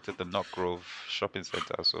 Well, I worked at the Knock Grove shopping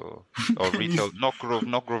center, or retail Knock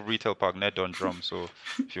Grove Retail Park, near Dundrum. So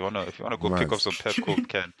if you wanna go pick up some Pepco,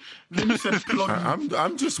 can.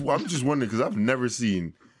 I'm just wondering because I've never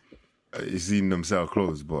seen them sell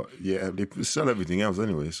clothes, but yeah, they sell everything else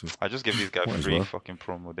anyway. So I just give these guys free fucking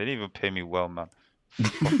promo. They didn't even pay me well, man.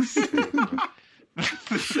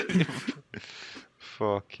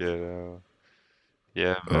 Fuck yeah.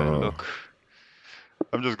 Yeah, man, look.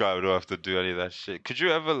 I'm just glad I don't have to do any of that shit. Could you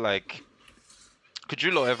lot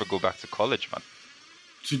ever go back to college, man?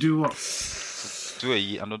 To do what? Do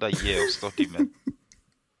another year of study, man.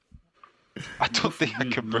 I don't think I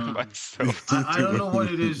can bring myself to I don't know what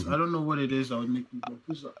it is. I don't know what it is that would make me go.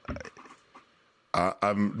 Who's that?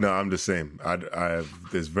 I'm the same.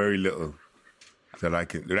 There's very little that I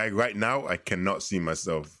can, like right now, I cannot see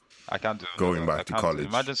myself. I can't do going back to college.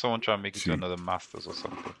 Imagine someone trying to make it to another master's or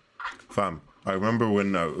something. Fam, I remember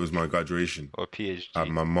when it was my graduation or PhD.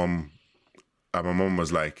 My mom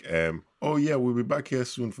was like, "Oh yeah, we'll be back here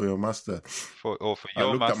soon for your master." For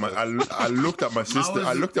your master. I looked at my sister.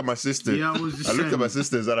 I looked at my sister. Yeah, I looked at my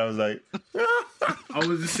sisters, and I was like, I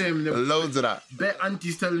was the same. Loads of that. Their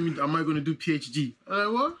aunties telling me, "Am I going to do PhD?" I'm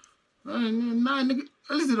like, what? Nah, nigga.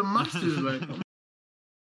 I just did a master's. Like,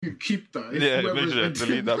 you keep that. Literally,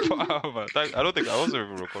 delete that part. Man. I don't think I also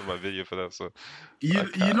even record my video for that. So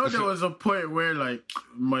you know, there was a point where like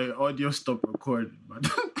my audio stopped recording, man,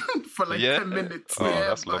 for like 10 minutes. Oh,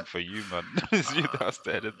 that's long for you, man. You have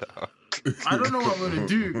to edit that out. I don't know what I'm gonna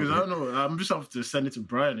do because I don't know. I'm just have to send it to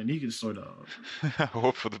Brian and he can sort it out. I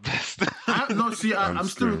hope for the best. I'm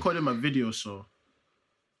still recording my video, so.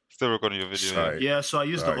 Still recording your video. Sorry. Yeah, so I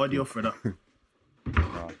used the audio for that.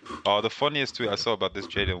 Oh, the funniest tweet I saw about this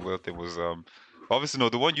Jaden Will thing was obviously no,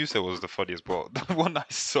 the one you said was the funniest, but the one I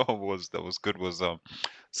saw that was good was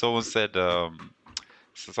someone said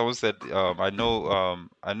So someone said, I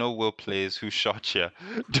know Will plays Who Shot Ya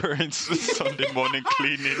during Sunday morning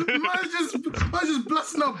cleaning. Man's just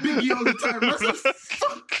blasting out Biggie all the time. Man's just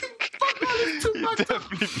fuck all this too He much.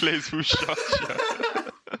 definitely plays Who Shot Ya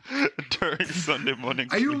during Sunday morning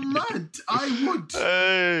Are you cleaning. mad? I would.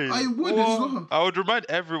 Hey, I would as well. I would remind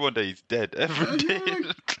everyone that he's dead every day.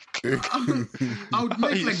 I would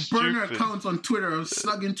make like burner Stupid. accounts on Twitter of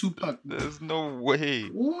slugging Tupac. There's no way.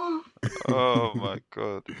 What? Oh my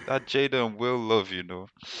god. That Jada and Will love,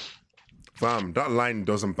 Fam, that line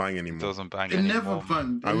doesn't bang anymore. doesn't bang It anymore. never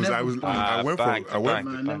man. banged. I went banged, for I went banged,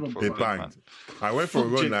 Man, it banged never for a it bit, man. banged. I went for a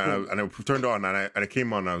Fuck run J. Cole. and I turned on and I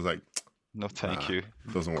came on and I was like, No, thank Nah, you.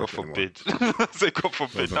 doesn't God work anymore. forbid. Say God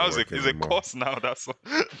forbid. Doesn't Now work it's a anymore. course now. That's all.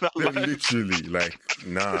 That They're line. literally like,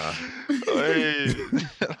 nah. Hey,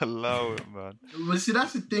 allow it, man. But see,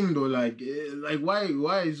 that's the thing though. Like why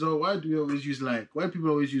do we always use why people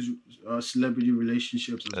always use celebrity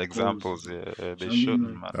relationships as Examples, opposed yeah, they I mean, shouldn't,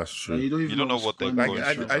 like- man. That's true. Like, You don't know what they're Like going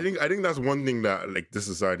through. I think that's one thing that like this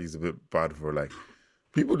society is a bit bad for. Like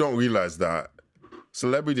people don't realize that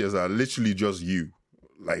celebrities are literally just you.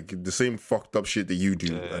 Like the same fucked up shit that you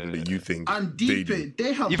do and that you think And they deep do. it,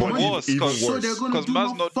 they have Even money, worse, even so worse. they're gonna 'Cause do man's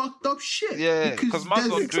more not- fucked up shit. Yeah, because man's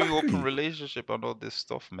not there's- doing Exactly. open relationship and all this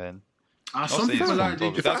stuff, man. some Not saying it's people are. fucked They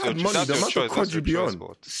up. just, If I had money, that's the your amount of choice, crud that's you'd be your choice,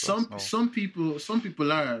 on. but some people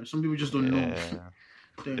are. Some people just don't know. Yeah.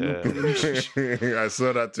 They're Yeah. not in a relationship. I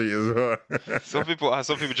saw that to you as well. Some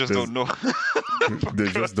people just There's- don't know. They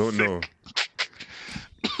just don't know.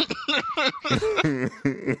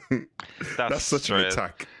 That's such an stress.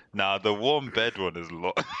 attack. Nah, the warm bed one is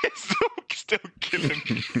it's still killing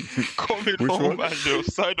me. Coming Which home one? and your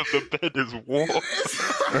side of the bed is warm.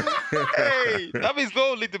 Hey, that means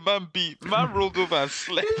not only the man beat, man rolled over and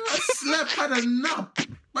slept. I slept, had a nap.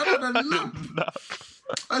 I had a nap.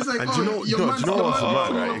 I was like, And oh, do you know, your do man's you know the what's man mad,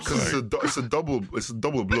 from right? outside. Because it's a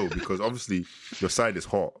double blow because obviously your side is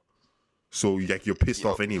hot. So like you're pissed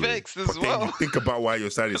off anyway. vexed as But then well. you think about why your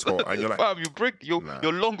side is hot and you're like, Fam, you break your Nah.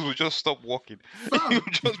 lungs will just stop working. Fam. You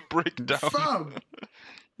just break down. Fam,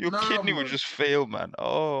 Your Nah, kidney will man. just fail, man.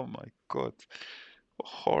 Oh my god.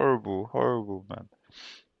 Horrible, man.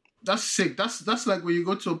 that's sick. That's like when you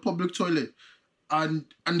go to a public toilet and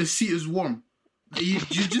the seat is warm. You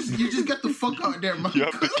just get the fuck out there, man. You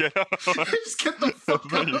have to get out. You just get the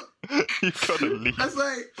fuck Man, out. you gotta leave. That's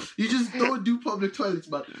like you just don't do public toilets,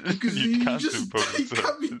 man, because You you can't just do public you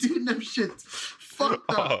can't be doing them shit. Fuck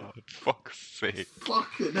that. Oh, fuck's sake. Fuck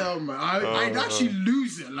it hell, man. I'd actually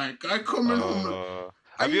lose it. Like I come in home.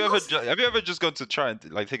 Have I you ever must- have you ever just gone to try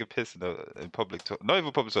and like take a piss in public toilet? Not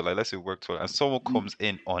even public toilet, like let's say work toilet, and someone comes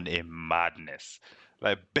in on a madness.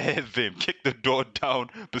 Like bare vim, kick the door down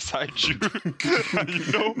beside you, and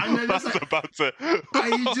you know And then it's that's like- about to.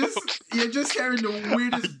 And you're just hearing the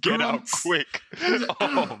weirdest Get out grunts. quick! It's like,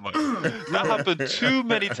 Oh my! That happened too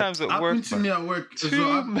many times at work. Happened to man. me at work. as Too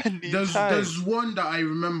well. many There's times. one that I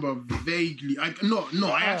remember vaguely. I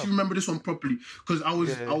actually remember this one properly because I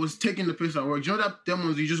was taking the piss at work. Do you know that them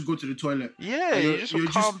ones you just go to the toilet? Yeah, And you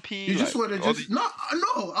just can't pee. You just like, want to all just the- no.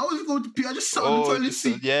 I was going to pee. I just sat on the toilet just-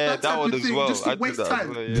 seat. yeah, that that type one of as thing, well. just to I did waste that time.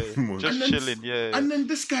 as well, yeah. Come on. Just And then- chilling, yeah. And then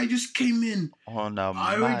this guy just came in. On a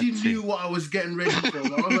I already mad knew thing. what I was getting ready for. I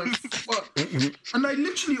was like, fuck. And I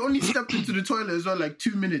literally only stepped into the toilet as well, like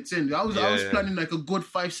 2 minutes in. I was Yeah. planning like a good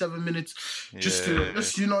 5-7 minutes just Yeah.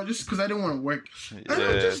 just because I didn't want to work. And I'm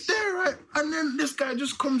Yes. just there, right? And then this guy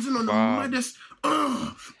just comes in on the Wow. maddest.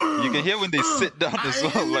 You can hear when they sit down as I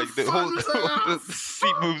well, hear like the the whole fun, it's like, the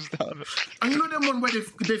seat moves down. And you know them one where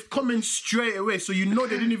they've come in straight away, so you know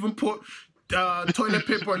they didn't even put toilet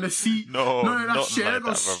paper on the seat. No, none of that not shit. like They go that,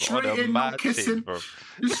 bro. straight On a in, no mad thing, kissing. bro.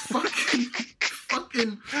 Just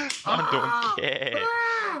fucking. I don't care.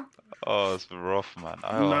 Oh, it's rough,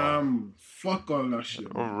 man. Fuck all that shit.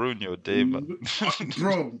 It'll ruin your day, man.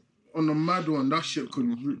 Bro, on the mad one, that shit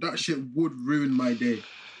would ruin my day.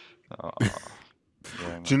 Oh, yeah,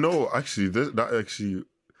 man. Do you know actually that actually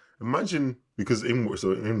imagine because in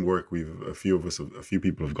work we've a few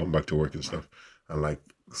people have gone back to work and stuff, and like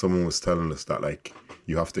someone was telling us that like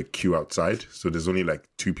you have to queue outside, so there's only like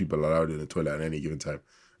 2 people allowed in the toilet at any given time.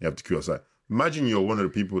 You have to queue outside. Imagine you're one of the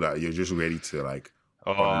people that you're just ready to like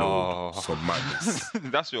unload some madness,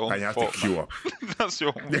 That's your own and you have fault, to queue man. up. That's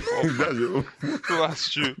your own fault. That's your- Who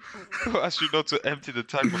asked you? Who asked you not to empty the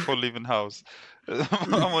tank before leaving house?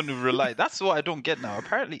 I want to rely. That's what I don't get now.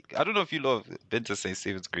 Apparently, I don't know if you lot have been to St.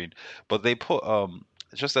 Stephen's Green, but they put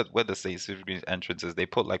just at where the St. Stephen's Green entrance is, they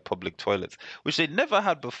put like public toilets, which they never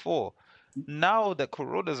had before. Now that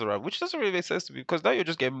Corona's around, which doesn't really make sense to me because now you're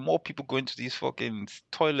just getting more people going to these fucking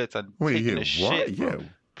toilets and Wait, taking yeah, a what? shit. Bro. Yeah.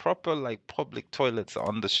 proper like public toilets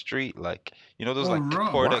on the street, like those Oh, like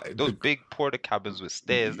raw. those big porta cabins with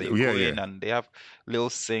stairs that you go in, and they have little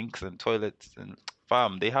sinks and toilets, and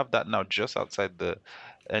fam, they have that now just outside the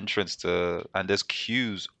entrance and there's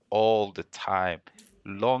queues all the time,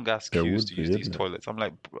 long ass queues to use these toilets. I'm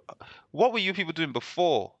like, what were you people doing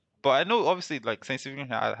before? But I know obviously like St. Stephen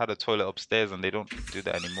had a toilet upstairs and they don't do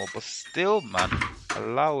that anymore, but still, man,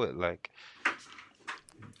 allow it. Like,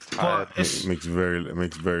 it makes very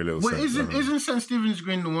little sense. Isn't St. Stephen's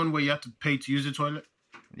Green the one where you have to pay to use the toilet?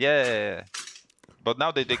 Yeah. But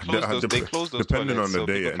now they close those depending toilets, on the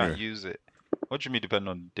day, people can't use it. What do you mean depending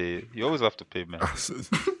on the day? You always have to pay, man.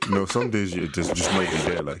 No, some days you just might be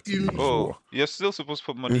there. Like, you're still supposed to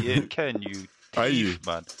put money in, Ken? You thief,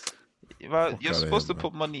 man. You're supposed to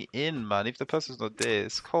put money in, man. If the person's not there,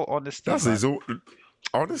 it's called honesty. That's his own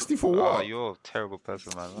honesty for what? Oh, you're a terrible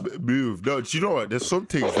person, man. Move. No, do you know what? There's some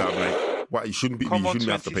things that I'm like, what you shouldn't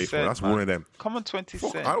have to pay for. That's one of them. Come on, 20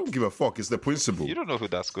 cents. I don't give a fuck. It's the principle. You don't know who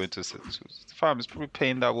that's going to. Fam is probably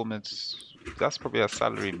paying that woman's. That's probably her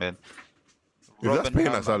salary, man. If that's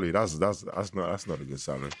paying her salary, that's not a good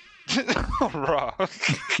salary. Raw.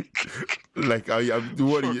 Like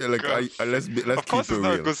let's of course keep it it's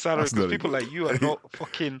not real. A good salary because people like you are not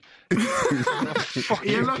fucking.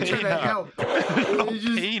 You're not trying to help. Not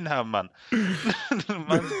paying her, man.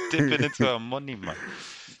 Man dipping into her money, man.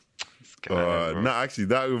 No, actually,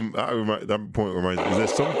 that point reminds me.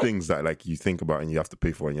 There's some things that like you think about and you have to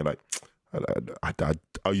pay for, and you're like,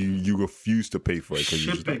 you refuse to pay for it because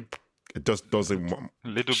you just like, it just doesn't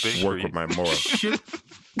work with my morals.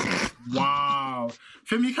 Wow.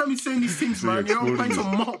 Femi, you can't be saying these things, man. You're all trying to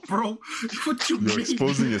mock, bro. What you mean? You're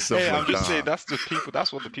exposing yourself. Hey, like I'm just saying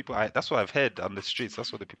that's what I've heard on the streets.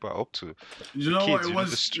 That's what the people are up to. You know what it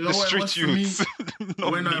was? The street youths.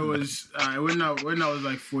 When I was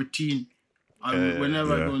like 14,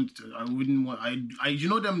 whenever I go, I wouldn't want. You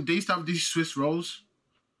know them. They used to have these Swiss rolls.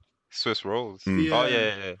 Swiss rolls. Yeah. Oh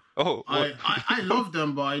yeah. Oh, I love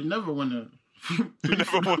them, but I never want to. You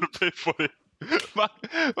never want to pay for it. Man,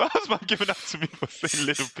 why was man giving that to me for saying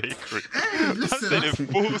little bakery? Hey, listen, a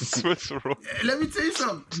full Swiss roll. Let me tell you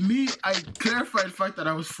something. I clarified the fact that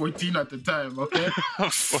I was 14 at the time, okay?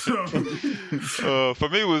 For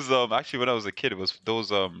me, it was actually when I was a kid, it was those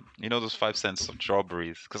those 5 cents of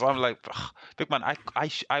strawberries. Because I'm like, big man,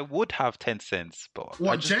 I would have 10 cents, but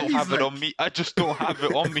I just don't have it on me. I just don't have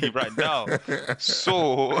it on me right now.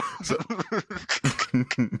 So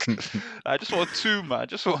I just want two, man. I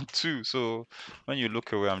just want two. So when you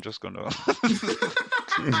look away, I'm just gonna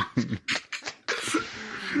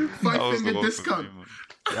 5-finger discount.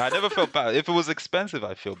 I never felt bad. If it was expensive,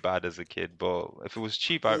 I feel bad as a kid. But if it was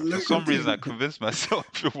cheap, for some reason, I convinced myself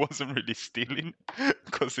it wasn't really stealing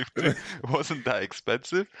because it wasn't that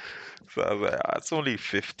expensive. So I was like, it's only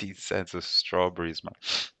 50 cents of strawberries, man.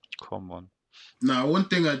 Come on. Now, one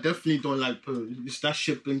thing I definitely don't like is that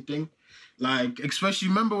shipping thing. Like, especially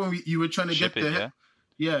remember when you were trying to get the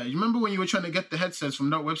you remember when you were trying to get the headsets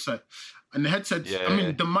from that website, and the headsets,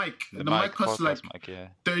 the mic cost like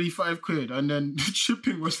 35 quid, and then the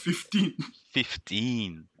shipping was 15.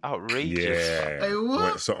 15, outrageous. Yeah, hey,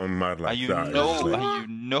 what? Something mad like and that. You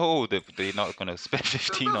know that they're not gonna spend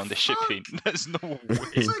 15 on the shipping. There's no way.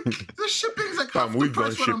 It's like the shipping's like half the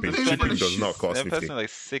price. Shipping does not cost 15. They're passing like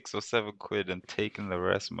 6 or 7 quid and taking the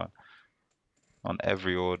rest, man, on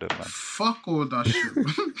every order, man. Fuck all that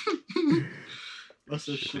shit. That's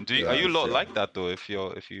a shit. Are you a lot like that though? If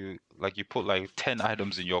you like you put like 10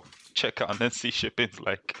 items in your checkout and then see shipping's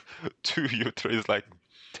like €2 is like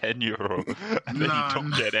 €10, and then you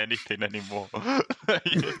don't get anything anymore.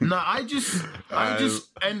 I just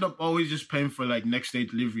end up always just paying for like next day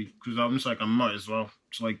delivery because I'm just like I might as well.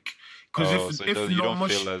 It's like because if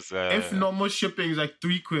normal shipping is like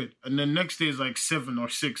 3 quid and then next day is like 7 or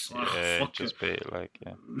 6, just pay it like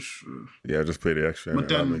just pay the extra. But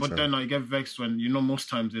then I get vexed when most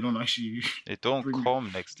times they don't actually. They don't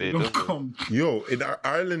come next day. They don't come. Yo, in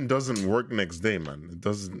Ireland doesn't work next day, man. It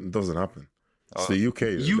doesn't happen. It's the UK.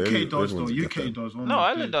 UK does though. UK does. No,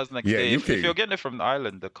 Ireland does next day. If you're getting it from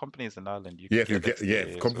Ireland, the company's in Ireland.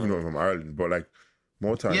 Company from Ireland, but like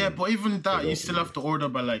more time. Yeah, but even that, you still have to order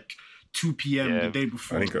by like 2 p.m. the day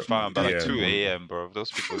before. By like 2 a.m., bro.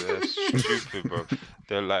 Those people, they're stupid, bro.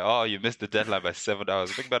 They're like, oh, you missed the deadline by 7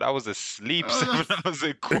 hours. Big man, I was asleep 7 hours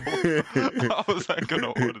ago. I was like,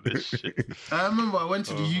 gonna order this shit. I remember I went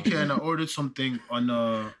to the UK and I ordered something on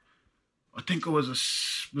I think it was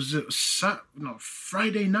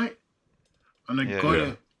Friday night, and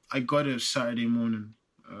I got it Saturday morning.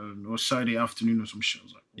 or Saturday afternoon or some shit. I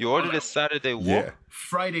was like, You ordered a Saturday what? Yeah.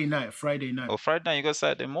 Friday night. Oh, Friday night you got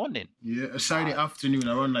Saturday morning. Yeah, a Saturday afternoon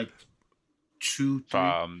around like 2,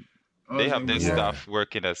 3. They have their what? staff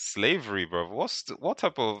working as slavery, bro. What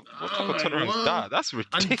type of turnaround is that? That's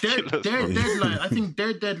ridiculous. And their bro. deadline, I think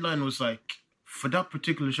their dedeadline was like, for that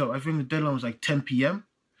particular show, I think the deadline was like 10 p.m.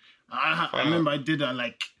 I remember I did at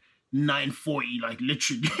like 9:40, like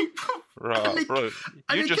literally. Right, bro.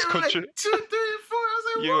 You just like 2, 3, 4. I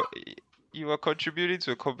was like, what? You are contributing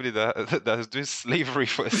to a company that is doing slavery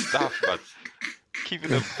for its staff, man. Keeping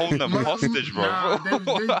them, holding them hostage, bro.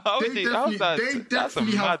 Nah, they That's a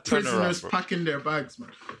definitely have mad prisoners turnaround, bro. packing their bags, man.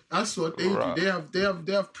 That's what they Right. do.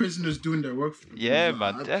 They have prisoners doing their work for them. Yeah,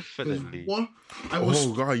 Like, man, definitely. What? I was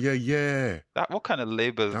Oh god, yeah. What kind of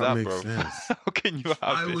labor is That that, makes bro? sense. How can you have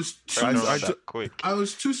I it was turn too- around I that quick? I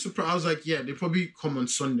was too surprised. I was like, yeah, they probably come on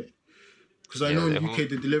Sunday. Because I Yeah, know in they the UK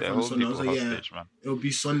they deliver they on hold Sunday. I was people like, yeah, hostage, man. it'll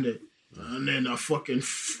be Sunday. And then a fucking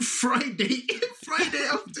Friday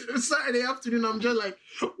after Saturday afternoon, I'm just like,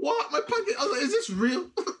 what? My packet? I was like, is this real?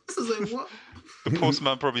 I was like, what? The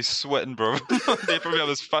postman probably sweating, bro. They probably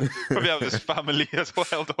have his family as well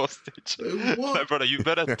held hostage. Like, what? Like, brother, you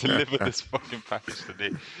better deliver this fucking package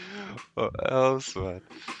today. What else, man?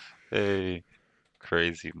 Hey,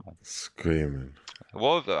 crazy, man. Screaming.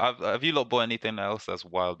 What have you lot bought anything else that's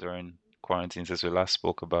wild during quarantine since we last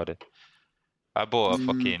spoke about it? I bought a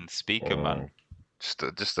fucking speaker, man.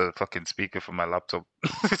 Just a fucking speaker for my laptop.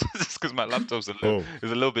 Just because my laptop's is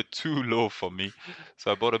a little bit too low for me.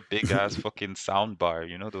 So I bought a big ass fucking sound bar.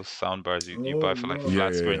 You know those sound bars you buy for like wow.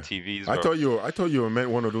 flat screen Yeah. TVs. I Bro. thought you meant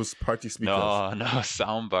one of those party speakers. No,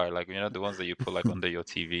 sound bar. Like, you know, the ones that you put like under your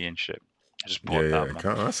TV and shit. I just bought Yeah, that,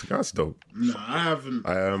 yeah. man. That's dope. No, I haven't.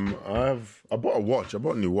 I bought a watch. I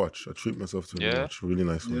bought a new watch. I treat myself to a new Yeah? watch. Really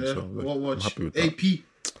nice one. Yeah, So like, what I'm watch? happy with that. AP.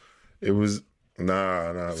 It was nah.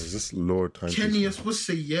 It was just Lord time. Kenny, you're supposed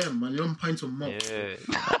to say yeah, man. You're on pint of malt. Yeah.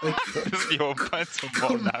 Like, This is your pints of more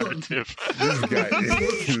Come on. narrative. This guy.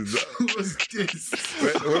 who was this?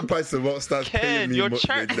 when Price of Malt starts Ken, paying me you're mo-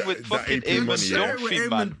 chatting that- with that fucking AP Eamon money, yeah. Dunphy, with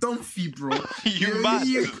man. Eamon Dunphy, bro. You mad?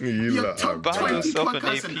 You You're lot top are Buy 20 yourself an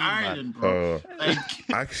podcasts AP, in man. Ireland, bro. Like,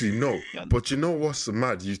 Actually, no. But you know what's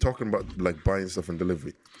mad? You're talking about like buying stuff and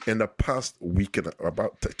delivery. In the past week and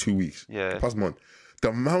about 2 weeks, Yeah. the past month, the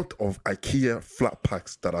amount of IKEA flat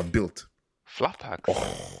packs that I built, Flat packs?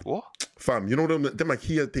 What? fam. You know them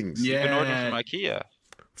IKEA things. You've been ordering yeah. from IKEA?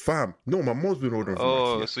 Fam. No, my mom's been ordering from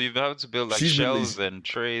Oh, IKEA. so you've had to build like She's been shelves and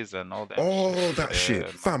trays and all that. All shit. that Yeah, shit,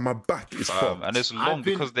 man. fam. My back is fucked. And it's long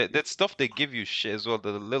been- because that stuff they give you shit as well.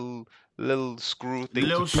 The little screw thing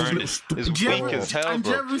Little to turn it stupid is Do you weak ever- as hell, and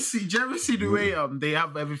do bro. you ever see the way they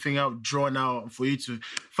have everything out drawn out for you to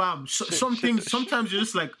fam? Some things sometimes you're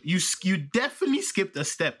just like you definitely skipped a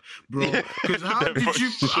step, bro. Because how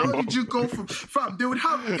did you go from fam? They would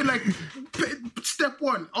have like step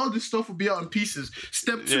 1, all this stuff would be out in pieces.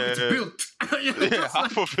 Step 2, it's Yeah. built. You're Yeah, just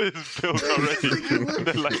half like- of it is built already.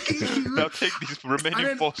 They're like, now take these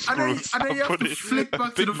remaining 4 screws and then you have put to it flick a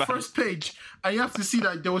back to big the man. first page, and you have to see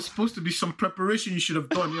that there was supposed to be some preparation you should have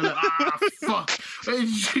done. You're like, fuck.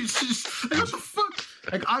 It's just, like, what the fuck?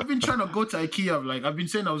 Like, I've been trying to go to IKEA. Like, I've been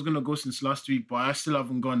saying I was gonna go since last week, but I still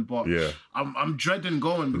haven't gone. But Yeah. I'm dreading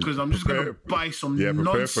going because I'm just gonna buy some prepare for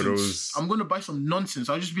nonsense. those- I'm gonna buy some nonsense.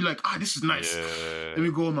 I'll just be like, this is nice. Yeah. Let me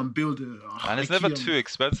go home and build it. And it's never IKEA. too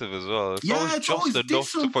expensive as well. It's Yeah, always it's just always enough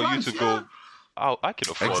decent for you price, to yeah. go, oh, I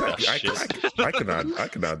can afford Exactly. that shit. I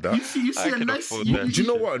can add that. You see I a can nice. afford that. Do you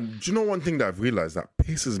know what? Do you know one thing that I've realized that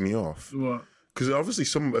pisses me off? What? Because obviously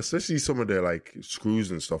especially some of their like screws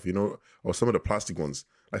and stuff, you know, or some of the plastic ones,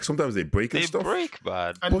 like sometimes they break and They stuff. break,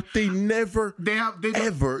 man. But they never, They don't-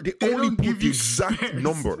 ever, they they only don't put give the you exact spares.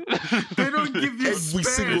 number. They don't give you Every spares.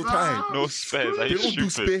 single time. No spares. Are They you don't do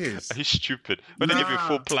stupid? spares. Are you stupid? When they give you a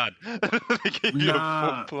full Nah. plan. They give you a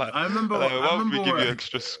Nah. full plan. I remember- Like, I why would we remember give you when-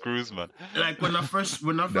 extra screws, man? Like when I first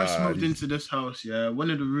moved these- into this house, yeah, one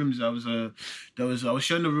of the rooms I was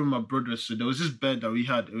sharing the room with my brother, so there was this bed that we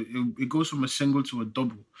had. It goes from a single to a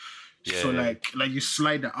double. So Yeah. like you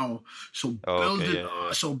slide it out. So building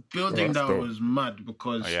That's that dope. was mad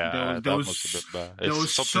because Yeah, there that was must have been bad. there It's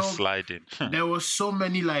was something so- sliding. there was so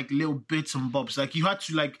many like little bits and bobs. Like you had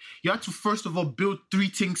to first of all build 3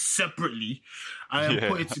 things separately and Yeah.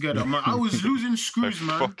 put it together. Man, I was losing screws,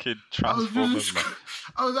 man. Fucking I was losing Transformers, man.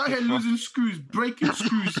 I was out here losing screws, breaking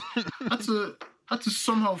screws. had to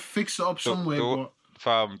somehow fix it up somewhere. But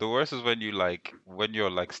Fam, the worst is when you're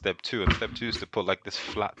like step 2, and step 2 is to put like this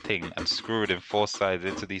flat thing and screw it in 4 sides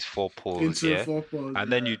into these 4 poles, into yeah? 4 poles,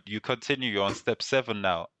 And then yeah. you continue, you're on step 7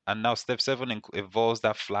 now. And now step 7 involves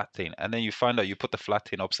that flat thing. And then you find out you put the flat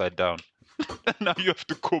thing upside down. Now you have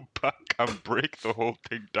to go back and break the whole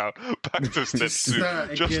thing down back to step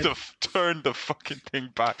 2 just to turn the fucking thing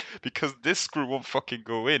back because this screw won't fucking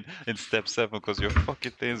go in step 7 because your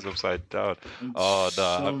fucking thing's upside down. Oh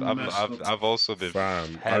no, I've also been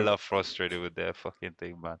hella frustrated with that fucking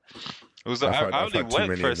thing, man. It was I only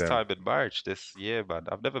went first time in March this year, man.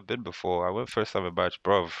 I've never been before. I went first time in March,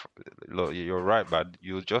 bro. Look, you're right, man.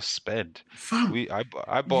 You just spend. I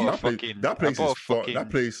bought a fucking that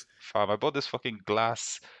place. Fam, I bought this fucking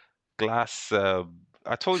glass. I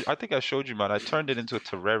think I showed you, man. I turned it into a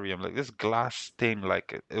terrarium, like this glass thing.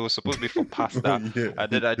 Like it was supposed to be for pasta, and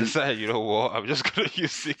then I decided, you know what? I'm just gonna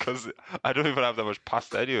use it because I don't even have that much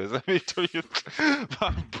pasta, anyways. Let me tell you,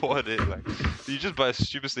 I bought it. Like you just buy a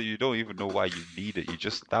stupid thing, you don't even know why you need it. You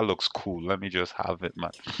just that looks cool. Let me just have it,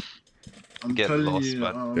 man. I'm Get telling lost, you,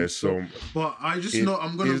 man. There's so. But I just know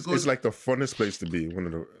I'm gonna go. It's like the funnest place to be. One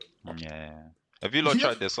of the. Yeah. Have you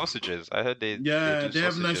tried their sausages? I heard they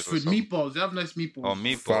have nice food. Meatballs. They have nice meatballs. Oh,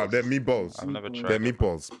 meatballs. They're meatballs. I've never tried. They're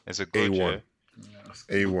meatballs. Is it good? A1.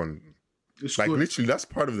 A1. It's like good. literally, that's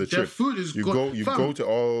part of the Their trip. food is you good. go to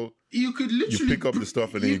all. You could literally pick up the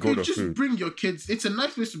stuff and then you go to just food. Bring your kids. It's a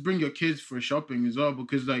nice place to bring your kids for shopping as well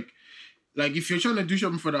because like if you're trying to do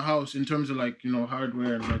something for the house in terms of like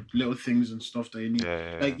hardware and like little things and stuff that you need,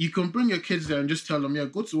 like you can bring your kids there and just tell them,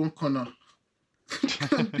 go to one corner.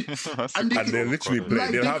 and they literally play.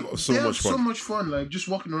 Like, they'll have so much fun. Like just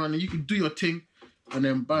walking around and you can do your thing, and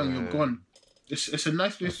then bang, you're gone. It's a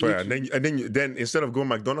nice place. And then instead of going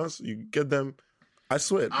McDonald's, you get them. I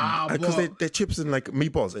swear, because they're chips and like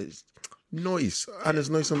meatballs. It's nice and it's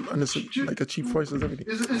nice and it's like a cheap price and everything.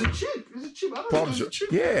 Is it cheap? Is it cheap? I don't know. Is it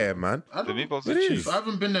cheap? Yeah, man. The meatballs are cheap. I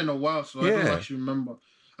haven't been there in a while, so I don't actually remember.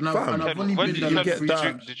 And I've only been there like 3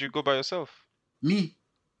 times. Did you go by yourself? Me?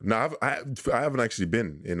 No, I haven't actually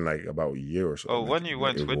been in like about a year or so. Oh, when you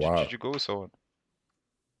went, when did you go with someone?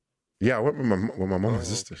 Yeah, I went with my mom and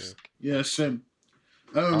sisters. Okay. Yeah, same.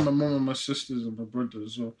 I went with my mom and my sisters and my brother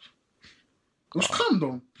as well. It was calm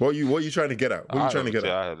though. What you trying to get at? What are you trying to get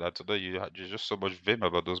at? I told you had just so much vim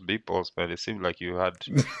about those meatballs, man. It seemed like you had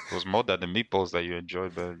it was more than the meatballs that you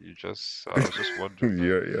enjoyed, but I was just wondering.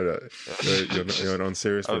 you're an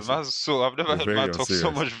unserious person. I've never heard man talk so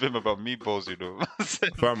much vim about meatballs,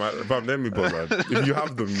 Fam, them meatballs, man. If you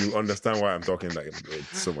have them, you understand why I'm talking like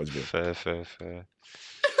it's so much vim. Fair.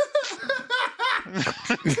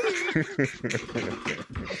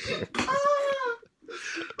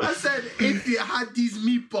 I said, if you had these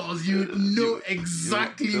meatballs, you know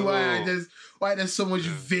exactly why there's so much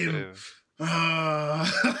vim. Man.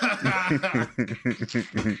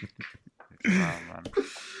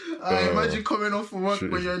 Imagine coming off from work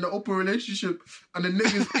when you're in an open relationship and the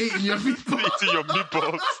nigga's eating your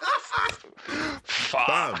meatballs.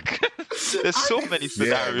 Fuck. There's so many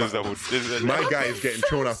scenarios that would. My guy is getting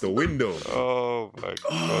thrown out the window. Oh my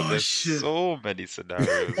god! There's so many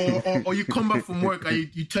scenarios. Or you come back from work and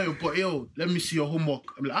you tell your boy, yo, let me see your homework.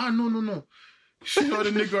 I'm like, no. You know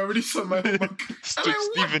the nigga already saw my homework.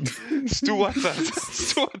 Stuart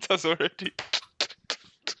has already.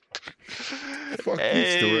 Fuck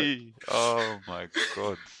hey! Oh my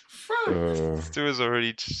god! Stuart's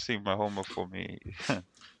already seen my homework for me.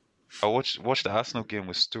 I watched the Arsenal game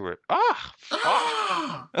with Stuart.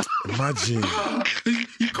 Imagine.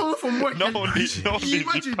 You come from work. Imagine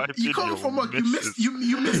you come from work. You missed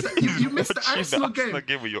the Arsenal game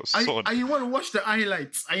with your son. And you want to watch the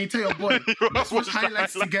highlights. And you tell your boy, let's watch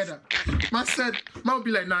highlights together. Man would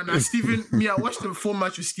be like, nah, Steven. Me, I watched the full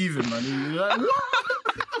match with Steven, man. He's like, what?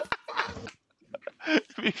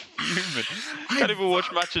 Be fuming. Can't even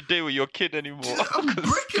watch Match a Day with your kid anymore. I'm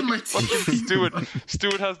breaking my teeth.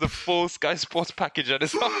 Stuart has the full Sky Sports package at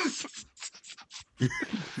his house.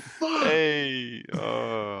 Hey,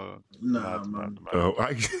 man.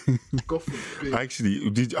 Go for it.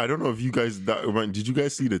 Actually, I don't know if you guys did you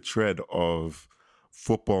guys see the thread of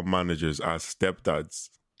football managers as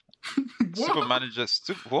stepdads? Super managers.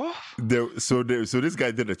 What? So this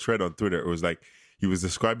guy did a thread on Twitter. It was like. He was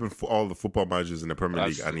describing for all the football managers in the Premier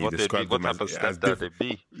League, and he described them as that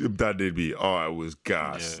they'd be. Oh, it was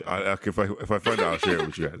gas. Yeah. If I find out, I'll share it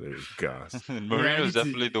with you guys. It was gas. Mourinho's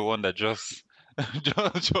definitely the one that just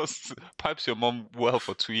pipes your mom well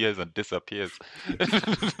for 2 years and disappears.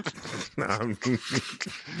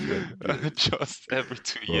 Just every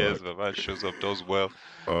 2 years, the man shows up, does well,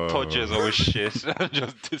 touches always shit, and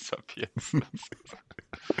just disappears.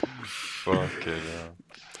 Fucking hell.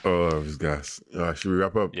 Oh, it was gas. Should we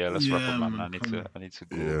wrap up? Yeah, let's wrap up, man. I need to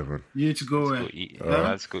go. Yeah, man. You need to go where? Eat.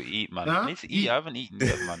 Let's go eat, man. I need to eat. I haven't eaten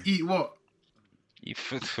yet, man. Eat what?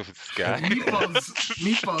 This guy.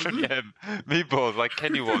 Meatballs. Again, meatballs like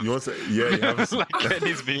Kenny was. You want to? Yeah. like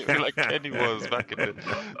Kenny's like Kenny was back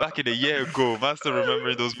in a year ago. Man, still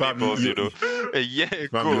remembering those meatballs, you know, a year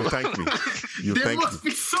ago. You thank me. They must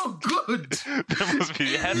be so good. They must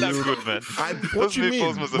be hella good, man. What Those you meatballs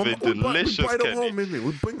mean? must have been delicious, We buy them Kenny. home,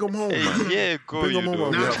 we bring them home, man. A year ago, Bring you them home know.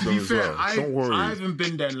 and we Now, have to them be as fair, well. Don't worry. I haven't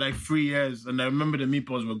been there in like 3 years, and I remember the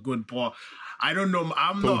meatballs were good, but I don't know.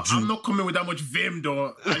 I'm not coming with that much vim,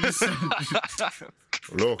 though. I just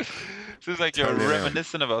Look, Seems like you're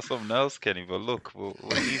reminiscing about something else, Kenny. But look, we'll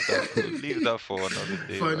leave that. We'll leave that for another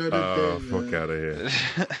day. fuck out of here.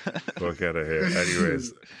 Fuck out of here.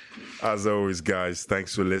 Anyways, as always, guys,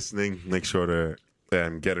 thanks for listening. Make sure to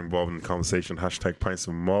get involved in the conversation. # Pints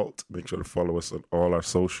of Malt. Make sure to follow us on all our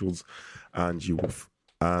socials, and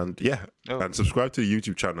and subscribe to the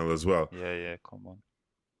YouTube channel as well. Yeah. Come on.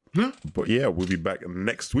 But yeah, we'll be back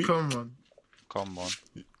next week. Come on.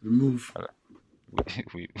 We move.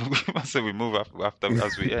 We must say we move after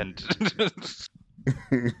as we end.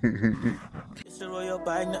 It's a royal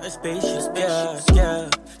bike, not a spaceship. Yeah.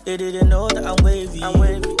 They didn't know that I'm wavy. No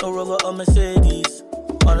Rover or Mercedes.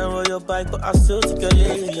 On a royal bike, but I still take a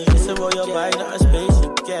lady. It's a royal bike, not a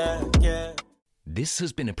spaceship. Yeah. This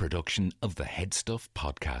has been a production of the Head Stuff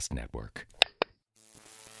Podcast Network.